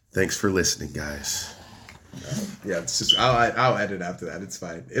sense. Thanks for listening, guys. Yeah, it's just I'll edit after that. It's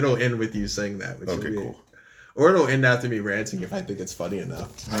fine. It'll end with you saying that. Which okay, cool. Or it'll end after me ranting if I think it's funny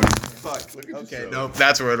enough. Fuck. Okay, nope. That's where it'll